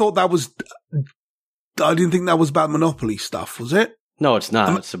 but I thought that was, I didn't think that was about monopoly stuff, was it? No, it's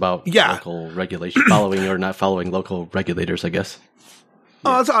not. It's about local regulation, following or not following local regulators, I guess.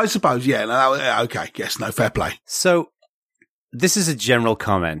 Yeah. Oh, I suppose, yeah. No, okay, yes, no, fair play. So, this is a general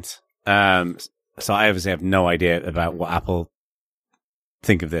comment. So I obviously have no idea about what Apple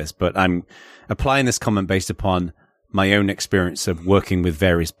think of this, but I'm applying this comment based upon my own experience of working with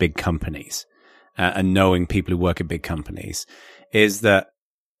various big companies and knowing people who work at big companies, is that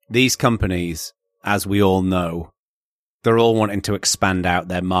these companies, as we all know, they're all wanting to expand out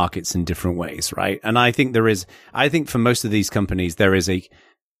their markets in different ways, right? And I think for most of these companies,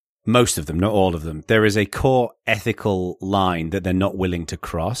 most of them, not all of them, there is a core ethical line that they're not willing to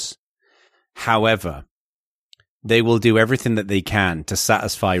cross. However, they will do everything that they can to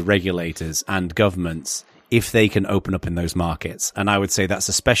satisfy regulators and governments if they can open up in those markets. And I would say that's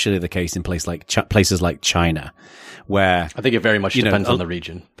especially the case in places like China, where I think it very much depends on the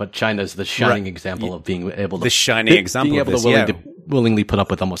region. But China is the shining example of being able to willingly put up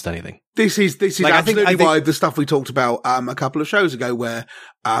with almost anything. This is like, absolutely why the stuff we talked about a couple of shows ago, where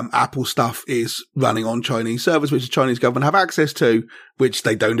Apple stuff is running on Chinese servers, which the Chinese government have access to, which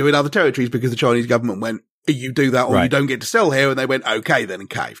they don't do in other territories because the Chinese government went, you do that or you don't get to sell here, and they went, okay, then, and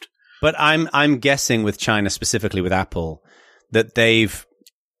caved. But I'm guessing with China, specifically with Apple, that they've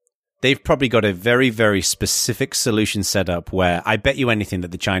probably got a very, very specific solution set up where I bet you anything that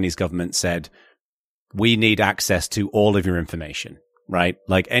the Chinese government said, we need access to all of your information, right?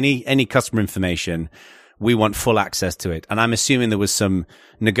 Like any customer information, we want full access to it. And I'm assuming there was some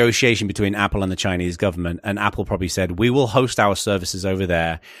negotiation between Apple and the Chinese government, and Apple probably said, we will host our services over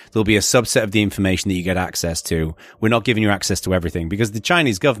there. There'll be a subset of the information that you get access to. We're not giving you access to everything, because the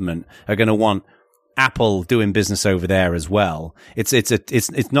Chinese government are going to want Apple doing business over there as well. It's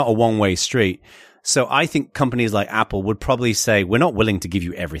not a one-way street. So I think companies like Apple would probably say, we're not willing to give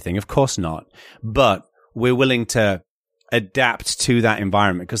you everything. Of course not. But we're willing to adapt to that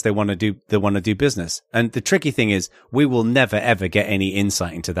environment because they want to do business. And the tricky thing is we will never ever get any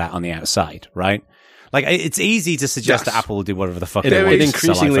insight into that on the outside, right? Like, it's easy to suggest that Apple will do whatever the fuck they want. It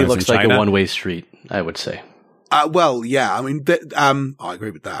increasingly looks like a one-way street, I would say. Well, yeah, I mean, I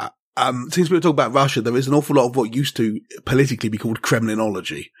agree with that. Since we were talking about Russia, there is an awful lot of what used to politically be called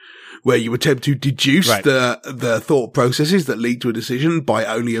Kremlinology, where you attempt to deduce the thought processes that lead to a decision by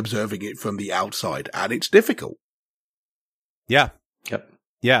only observing it from the outside. And it's difficult. Yeah. Yep.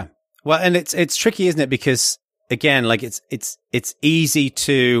 Yeah. Well, and it's tricky, isn't it? Because again, like it's easy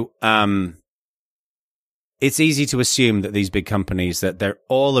to, it's easy to assume that these big companies that they're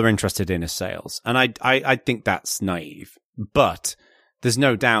interested in is sales. And I think that's naive, but there's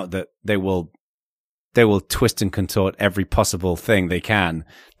no doubt that they will twist and contort every possible thing they can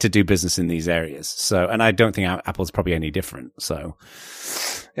to do business in these areas. So, and I don't think Apple's probably any different. So,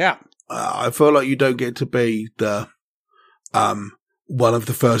 yeah. I feel like you don't get to be the, one of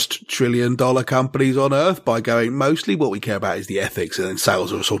the first $1 trillion companies on earth by going, mostly what we care about is the ethics, and then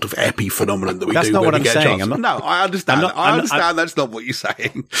sales are a sort of epi-phenomenon that we that's do. That's not when what we I'm get saying. No, I understand. I understand that's not what you're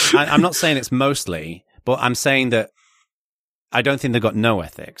saying. I'm not saying it's mostly, but I'm saying that I don't think they've got no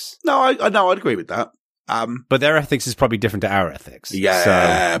ethics. No, I'd agree with that. But their ethics is probably different to our ethics.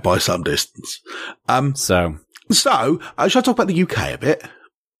 Yeah, by some distance. So shall I talk about the UK a bit?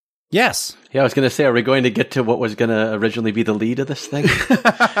 Yes. Yeah, I was going to say, are we going to get to what was going to originally be the lead of this thing?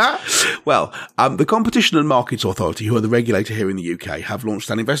 Well, the Competition and Markets Authority, who are the regulator here in the UK, have launched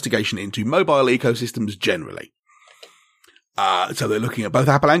an investigation into mobile ecosystems generally. So they're looking at both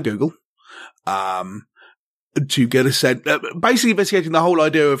Apple and Google, to get a sense, basically investigating the whole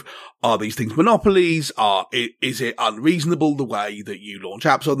idea of, are these things monopolies? Is it unreasonable the way that you launch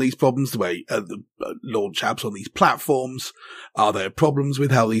apps on these problems, the way launch apps on these platforms? Are there problems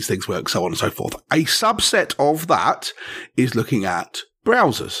with how these things work, so on and so forth? A subset of that is looking at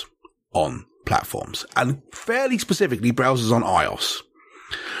browsers on platforms, and fairly specifically browsers on iOS.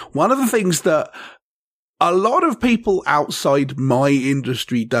 One of the things that a lot of people outside my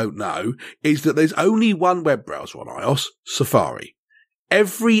industry don't know is that there's only one web browser on iOS, Safari.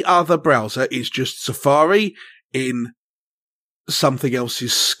 Every other browser is just Safari in something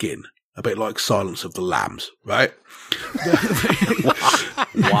else's skin. A bit like Silence of the Lambs, right?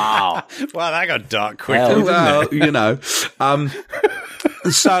 Wow. Well, that got dark quickly, well, you know.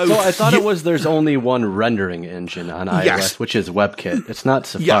 So I thought it was there's only one rendering engine on iOS, which is WebKit. It's not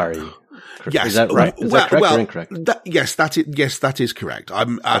Safari. Yeah. Yes. Is that right? Is that correct or incorrect? Yes, that is correct.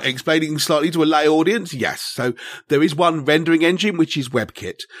 I'm explaining slightly to a lay audience. Yes. So there is one rendering engine, which is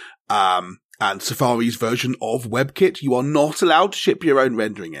WebKit, and Safari's version of WebKit. You are not allowed to ship your own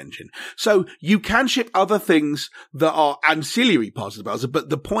rendering engine. So you can ship other things that are ancillary parts of the browser, but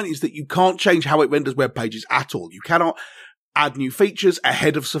the point is that you can't change how it renders web pages at all. You cannot add new features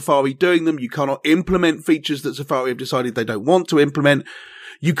ahead of Safari doing them. You cannot implement features that Safari have decided they don't want to implement.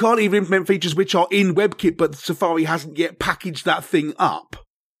 You can't even implement features which are in WebKit, but Safari hasn't yet packaged that thing up.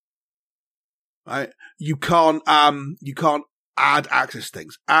 Right? You can't add access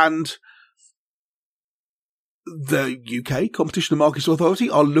things. And the UK Competition and Markets Authority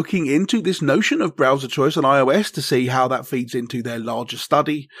are looking into this notion of browser choice on iOS to see how that feeds into their larger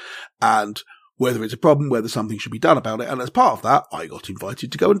study and whether it's a problem, whether something should be done about it. And as part of that, I got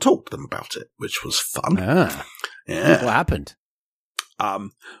invited to go and talk to them about it, which was fun. Yeah. What happened?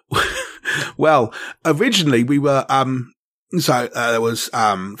 Well, originally we were, there was,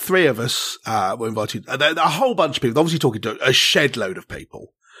 three of us, were invited, a whole bunch of people, obviously talking to a shed load of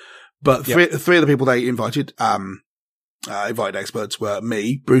people, but three of the people they invited experts were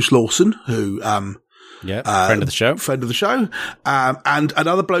me, Bruce Lawson, who, friend of the show, and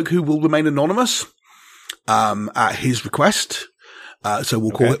another bloke who will remain anonymous, at his request. So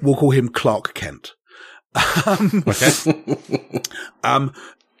we'll call him Clark Kent. I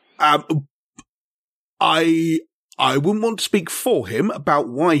wouldn't want to speak for him about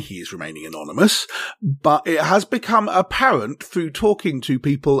why he is remaining anonymous, but it has become apparent through talking to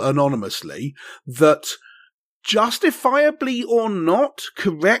people anonymously that justifiably or not,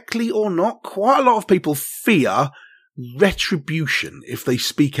 correctly or not, quite a lot of people fear retribution if they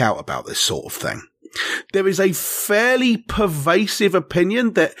speak out about this sort of thing. There is a fairly pervasive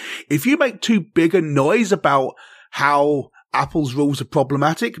opinion that if you make too big a noise about how Apple's rules are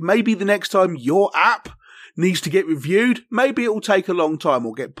problematic, maybe the next time your app needs to get reviewed, maybe it will take a long time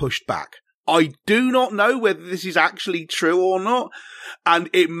or get pushed back. I do not know whether this is actually true or not, and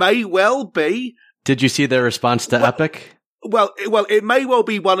it may well be. Did you see their response to Epic? Well, it may well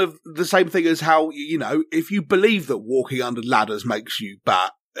be one of the same thing as how, if you believe that walking under ladders makes you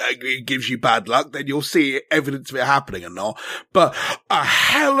bad, it gives you bad luck, then you'll see evidence of it happening or not. But a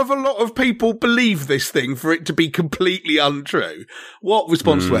hell of a lot of people believe this thing for it to be completely untrue. What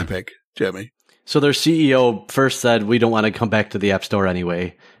response to Epic, Jeremy? So their CEO first said, we don't want to come back to the App Store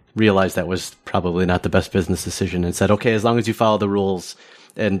anyway. Realized that was probably not the best business decision and said, okay, as long as you follow the rules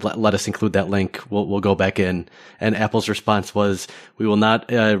and let us include that link, we'll go back in. And Apple's response was, we will not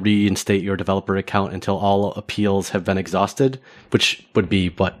reinstate your developer account until all appeals have been exhausted, which would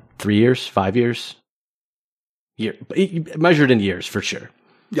be, 3 years, 5 years? Measured in years, for sure.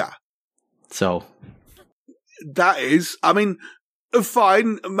 Yeah. So. That is, I mean,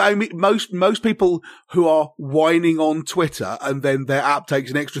 fine. Most people who are whining on Twitter and then their app takes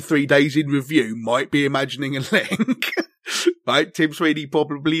an extra 3 days in review might be imagining a link. Right? Tim Sweeney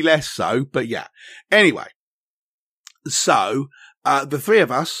probably less so, but yeah. Anyway. So, the three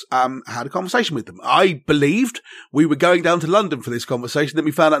of us, had a conversation with them. I believed we were going down to London for this conversation. Then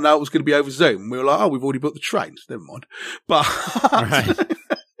we found out now it was going to be over Zoom. We were like, oh, we've already booked the trains. Never mind. But, Right.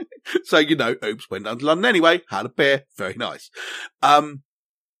 so, oops, went down to London anyway, had a beer, very nice.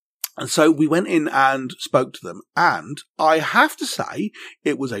 And so we went in and spoke to them, and I have to say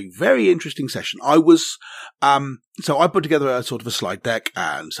it was a very interesting session. So I put together a sort of a slide deck,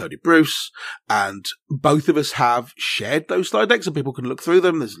 and so did Bruce, and both of us have shared those slide decks so people can look through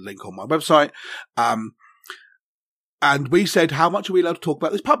them. There's a link on my website. And we said, how much are we allowed to talk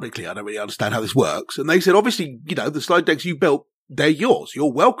about this publicly? I don't really understand how this works. And they said, obviously, the slide decks you built, they're yours.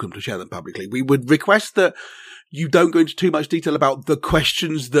 You're welcome to share them publicly. We would request that you don't go into too much detail about the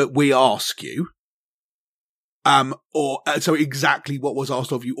questions that we ask you. So exactly what was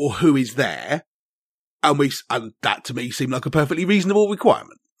asked of you or who is there. And that to me seemed like a perfectly reasonable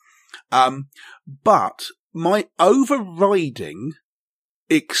requirement. But my overriding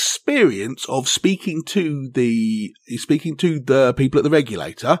experience of speaking to the people at the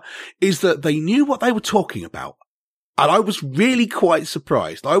regulator is that they knew what they were talking about. And I was really quite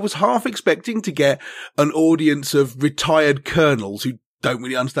surprised. I was half expecting to get an audience of retired colonels who don't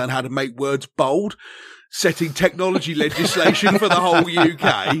really understand how to make words bold, setting technology legislation for the whole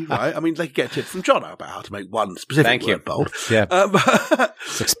UK, right? I mean, they could get tips from John about how to make one specific word bold. Yeah.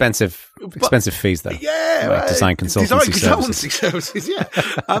 It's expensive fees, though. Yeah. Like design consultancy services, yeah.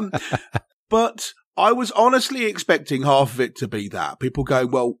 But I was honestly expecting half of it to be that. People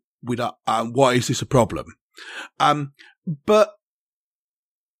going, well, why is this a problem? But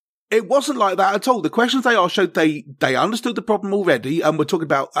it wasn't like that at all. The questions they asked showed they understood the problem already and were talking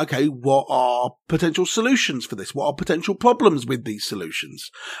about, okay, what are potential solutions for this? What are potential problems with these solutions?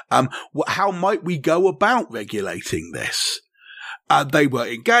 How might we go about regulating this? They were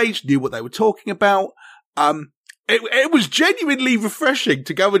engaged, knew what they were talking about. It was genuinely refreshing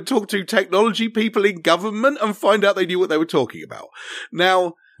to go and talk to technology people in government and find out they knew what they were talking about.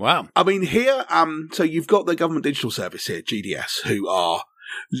 Now, wow. I mean, here, so you've got the Government Digital Service here, GDS, who are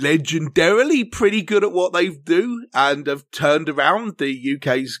legendarily pretty good at what they do and have turned around the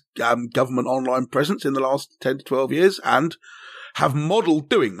UK's government online presence in the last 10 to 12 years and have modelled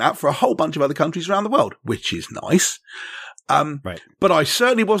doing that for a whole bunch of other countries around the world, which is nice. Right. But I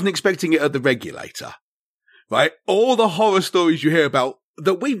certainly wasn't expecting it at the regulator, right? All the horror stories you hear about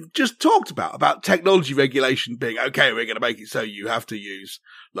that we've just talked about technology regulation being, okay, we're going to make it so you have to use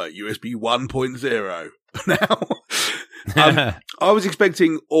like USB 1.0 now. I was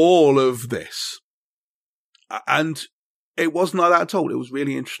expecting all of this and it wasn't like that at all. It was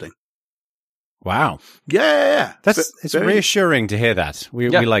really interesting. Wow. Yeah. It's reassuring to hear that. We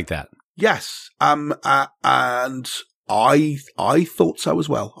like that. Yes. And I thought so as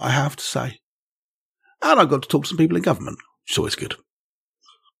well, I have to say. And I got to talk to some people in government, which is always good.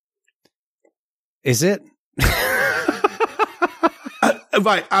 Is it?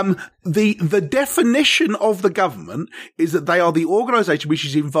 Right. The definition of the government is that they are the organisation which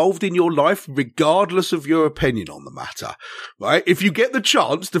is involved in your life, regardless of your opinion on the matter. Right. If you get the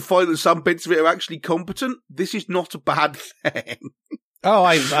chance to find that some bits of it are actually competent, this is not a bad thing. Oh,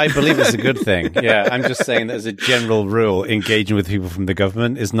 I believe it's a good thing. Yeah, I'm just saying that as a general rule, engaging with people from the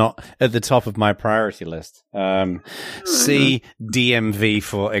government is not at the top of my priority list. See DMV,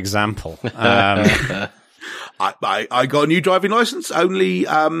 for example. I got a new driving license only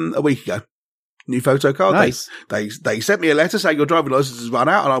a week ago. New photo card. Nice. They sent me a letter saying your driving license has run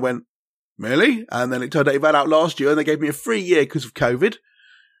out, and I went, really? And then it turned out it ran out last year, and they gave me a free year because of COVID.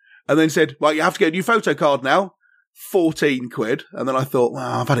 And then said, well, you have to get a new photo card now. 14 quid. And then I thought,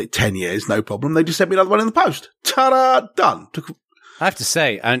 well, I've had it 10 years, no problem. They just sent me another one in the post. Ta-da! Done. I have to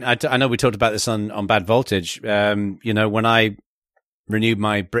say, and I know we talked about this on Bad Voltage, when I renewed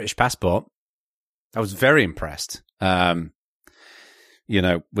my British passport, I was very impressed.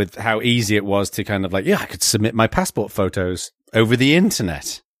 with how easy it was to kind of like, I could submit my passport photos over the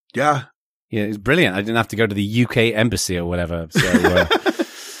internet. Yeah. Yeah, it's brilliant. I didn't have to go to the UK embassy or whatever. So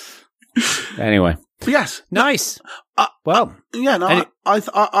anyway. Yes. Nice. I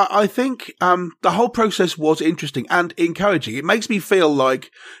think the whole process was interesting and encouraging. It makes me feel like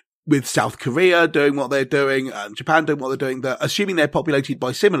with South Korea doing what they're doing and Japan doing what they're doing, that assuming they're populated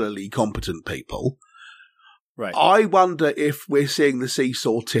by similarly competent people, right? I wonder if we're seeing the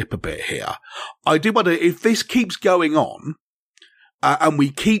seesaw tip a bit here. I do wonder if this keeps going on and we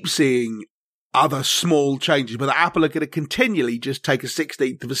keep seeing other small changes, but Apple are going to continually just take a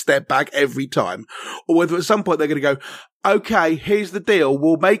 16th of a step back every time, or whether at some point they're going to go, okay, here's the deal.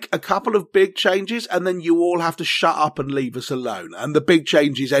 We'll make a couple of big changes and then you all have to shut up and leave us alone. And the big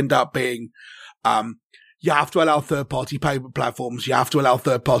changes end up being, you have to allow third-party payment platforms, you have to allow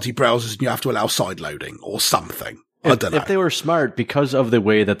third-party browsers, and you have to allow sideloading or something. I don't know. If they were smart, because of the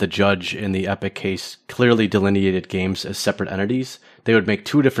way that the judge in the Epic case clearly delineated games as separate entities, they would make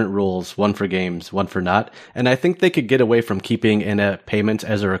two different rules, one for games, one for not. And I think they could get away from keeping in-app payments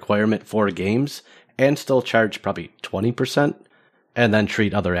as a requirement for games and still charge probably 20% and then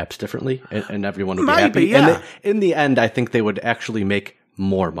treat other apps differently, and everyone would be happy. Yeah. And in the end, I think they would actually make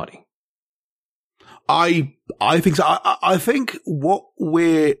more money. I think so. I think what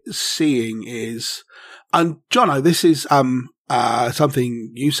we're seeing is, and Jono, this is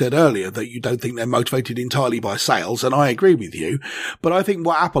something you said earlier, that you don't think they're motivated entirely by sales, and I agree with you. But I think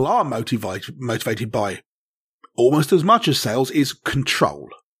what Apple are motivated by almost as much as sales is control.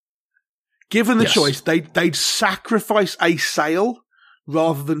 Given the choice, they'd sacrifice a sale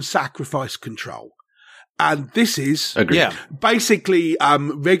rather than sacrifice control. And this is basically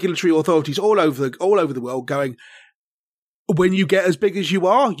regulatory authorities all over the world going, when you get as big as you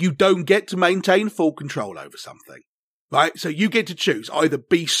are, you don't get to maintain full control over something, right? So you get to choose either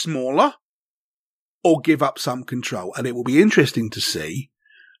be smaller or give up some control. And it will be interesting to see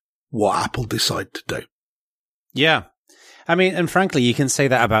what Apple decide to do. Yeah. I mean, and frankly, you can say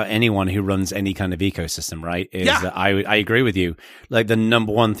that about anyone who runs any kind of ecosystem, right? That I agree with you. Like, the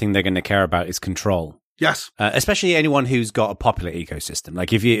number one thing they're going to care about is control. Yes. Especially anyone who's got a popular ecosystem.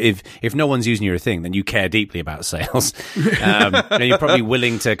 Like, if no one's using your thing, then you care deeply about sales. And you're probably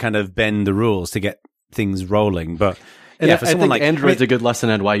willing to kind of bend the rules to get things rolling. But I think Android's a good lesson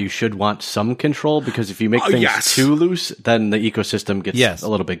on why you should want some control, because if you make things too loose, then the ecosystem gets a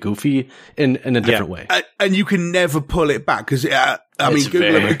little bit goofy in a different way. And you can never pull it back, because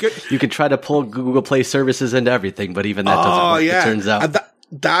Google. You can try to pull Google Play services into everything, but even that doesn't work, it turns out. And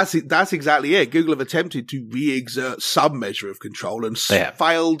that's exactly it. Google have attempted to re-exert some measure of control and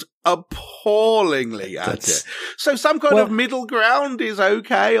failed appallingly at it. So some kind of middle ground is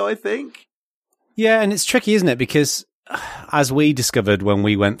okay, I think. Yeah, and it's tricky, isn't it? Because as we discovered when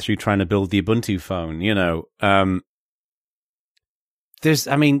we went through trying to build the Ubuntu phone,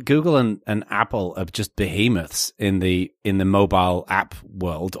 Google and Apple are just behemoths in the mobile app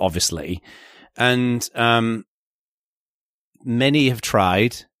world, obviously. And many have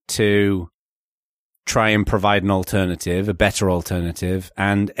tried to and provide an alternative, a better alternative,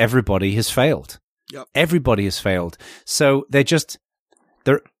 and everybody has failed. Yep. Everybody has failed. So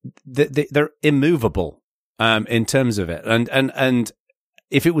they're immovable in terms of it. And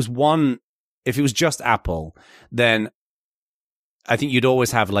if it was just Apple, then I think you'd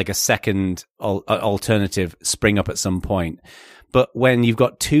always have like a second alternative spring up at some point. But when you've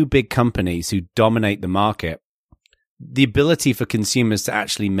got two big companies who dominate the market, the ability for consumers to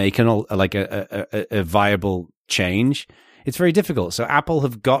actually make a viable change, it's very difficult. So Apple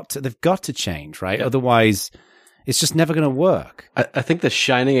they've got to change, right? Yeah. Otherwise, it's just never going to work. I think the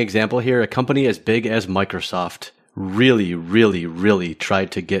shining example here, a company as big as Microsoft really, really, really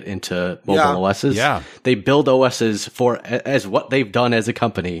tried to get into mobile OSs. Yeah. They build OSs as what they've done as a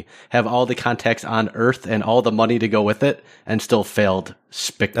company, have all the contacts on Earth and all the money to go with it, and still failed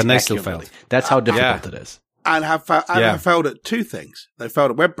spectacularly. And they still failed. That's how difficult it is. And have failed at two things. They failed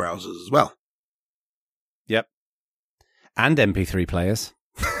at web browsers as well. Yep. And MP3 players.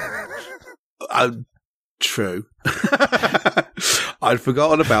 True. I'd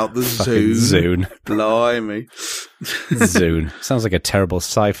forgotten about the Zune. Blimey. Zune. Sounds like a terrible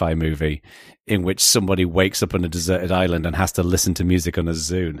sci-fi movie in which somebody wakes up on a deserted island and has to listen to music on a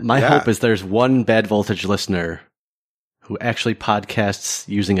Zune. My hope is there's one Bad Voltage listener who actually podcasts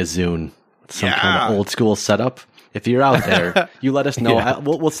using a Zune. Some kind of old school setup. If you're out there, you let us know.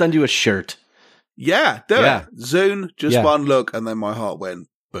 We'll send you a shirt. Yeah, do it. Zune, just one look, and then my heart went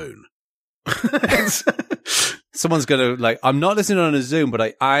boom. Someone's going to I'm not listening on a Zoom,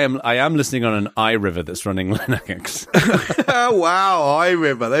 but I am listening on an iRiver that's running Linux. Oh, wow,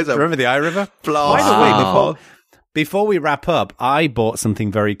 iRiver. Remember the iRiver? Blast. By the way, before we wrap up, I bought something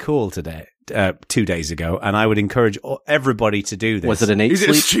very cool today, 2 days ago, and I would encourage everybody to do this. Was it an 8 Is sleep?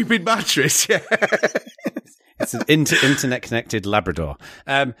 it a stupid mattress? Yeah. It's an internet-connected Labrador.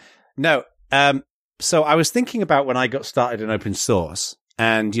 So I was thinking about when I got started in open source,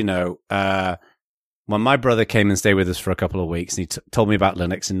 and, when my brother came and stayed with us for a couple of weeks, and he told me about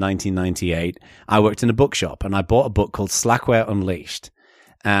Linux in 1998, I worked in a bookshop, and I bought a book called Slackware Unleashed.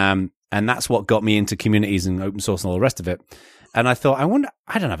 And that's what got me into communities and open source and all the rest of it. And I thought,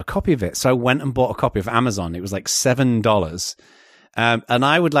 I don't have a copy of it. So I went and bought a copy of Amazon. It was like $7. And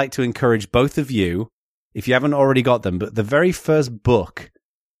I would like to encourage both of you, if you haven't already got them, but the very first book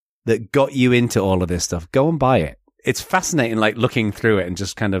that got you into all of this stuff, go and buy it. It's fascinating, looking through it and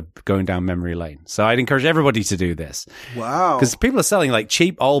just kind of going down memory lane. So I'd encourage everybody to do this. Wow. Because people are selling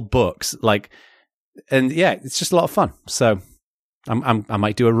cheap old books, and yeah, it's just a lot of fun. So I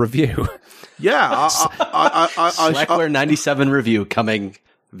might do a review. Yeah. Slackware 97 review coming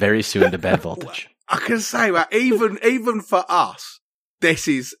very soon to Bad Voltage. I can say that even for us, this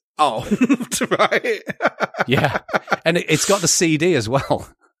is old, right? Yeah. And it's got the CD as well.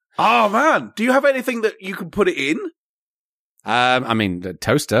 Oh, man. Do you have anything that you can put it in? The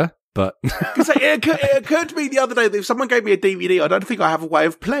toaster, but... Because it occurred to me the other day that if someone gave me a DVD, I don't think I have a way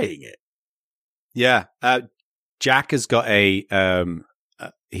of playing it. Yeah. Jack has got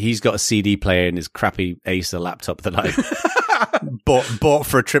he's got a CD player in his crappy Acer laptop that I bought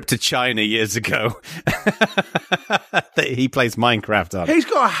for a trip to China years ago. That he plays Minecraft on. He's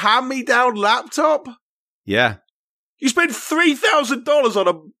got a hand-me-down laptop? Yeah. You spent $3,000 on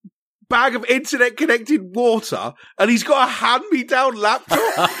a bag of internet-connected water, and he's got a hand-me-down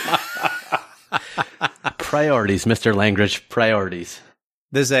laptop? Priorities, Mr. Langridge, priorities.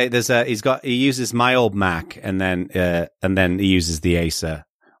 He uses my old Mac and then he uses the Acer,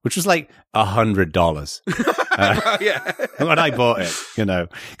 which was like $100. Yeah. When I bought it,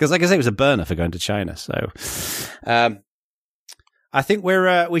 because like I say, it was a burner for going to China. So, I think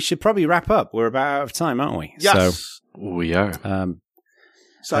we should probably wrap up. We're about out of time, aren't we? Yes. So, we are.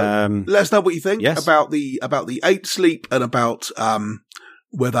 Let us know what you think about the 8 sleep and about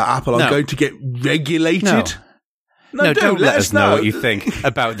whether Apple are going to get regulated. No, don't let us know what you think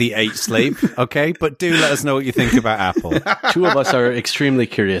about the 8 sleep, okay? But do let us know what you think about Apple. Two of us are extremely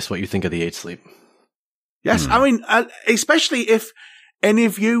curious what you think of the 8 sleep. Yes, I mean, especially if any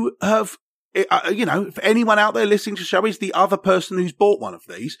of you have, if anyone out there listening to the show is the other person who's bought one of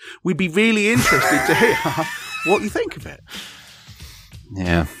these, we'd be really interested to hear what you think of it.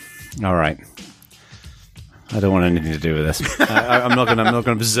 Yeah. All right. I don't want anything to do with this. I'm not going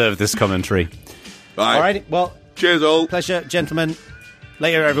to preserve this commentary. Right. All right. Well, cheers, all. Pleasure, gentlemen.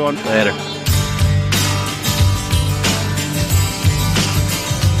 Later, everyone. Later.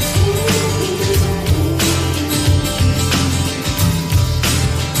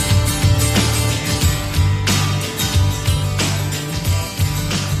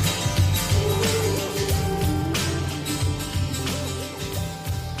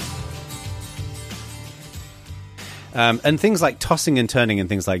 And things like tossing and turning and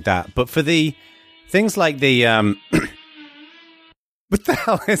things like that. But for the things like the... what the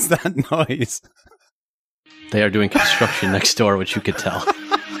hell is that noise? They are doing construction next door, which you could tell.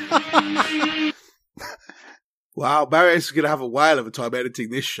 Wow, Marius is going to have a whale of a time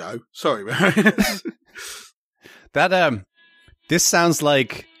editing this show. Sorry, Marius. This sounds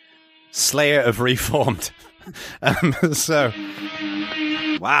like Slayer of Reformed. So...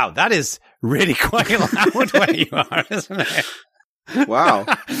 Wow, that is really quite loud where you are, isn't it? Wow.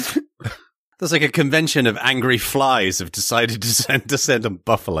 There's like a convention of angry flies have decided to descend on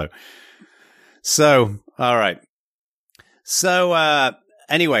Buffalo. So, all right. So,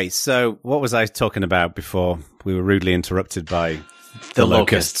 anyway, so what was I talking about before we were rudely interrupted by the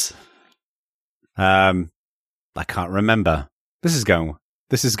locusts? I can't remember. This is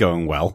going well.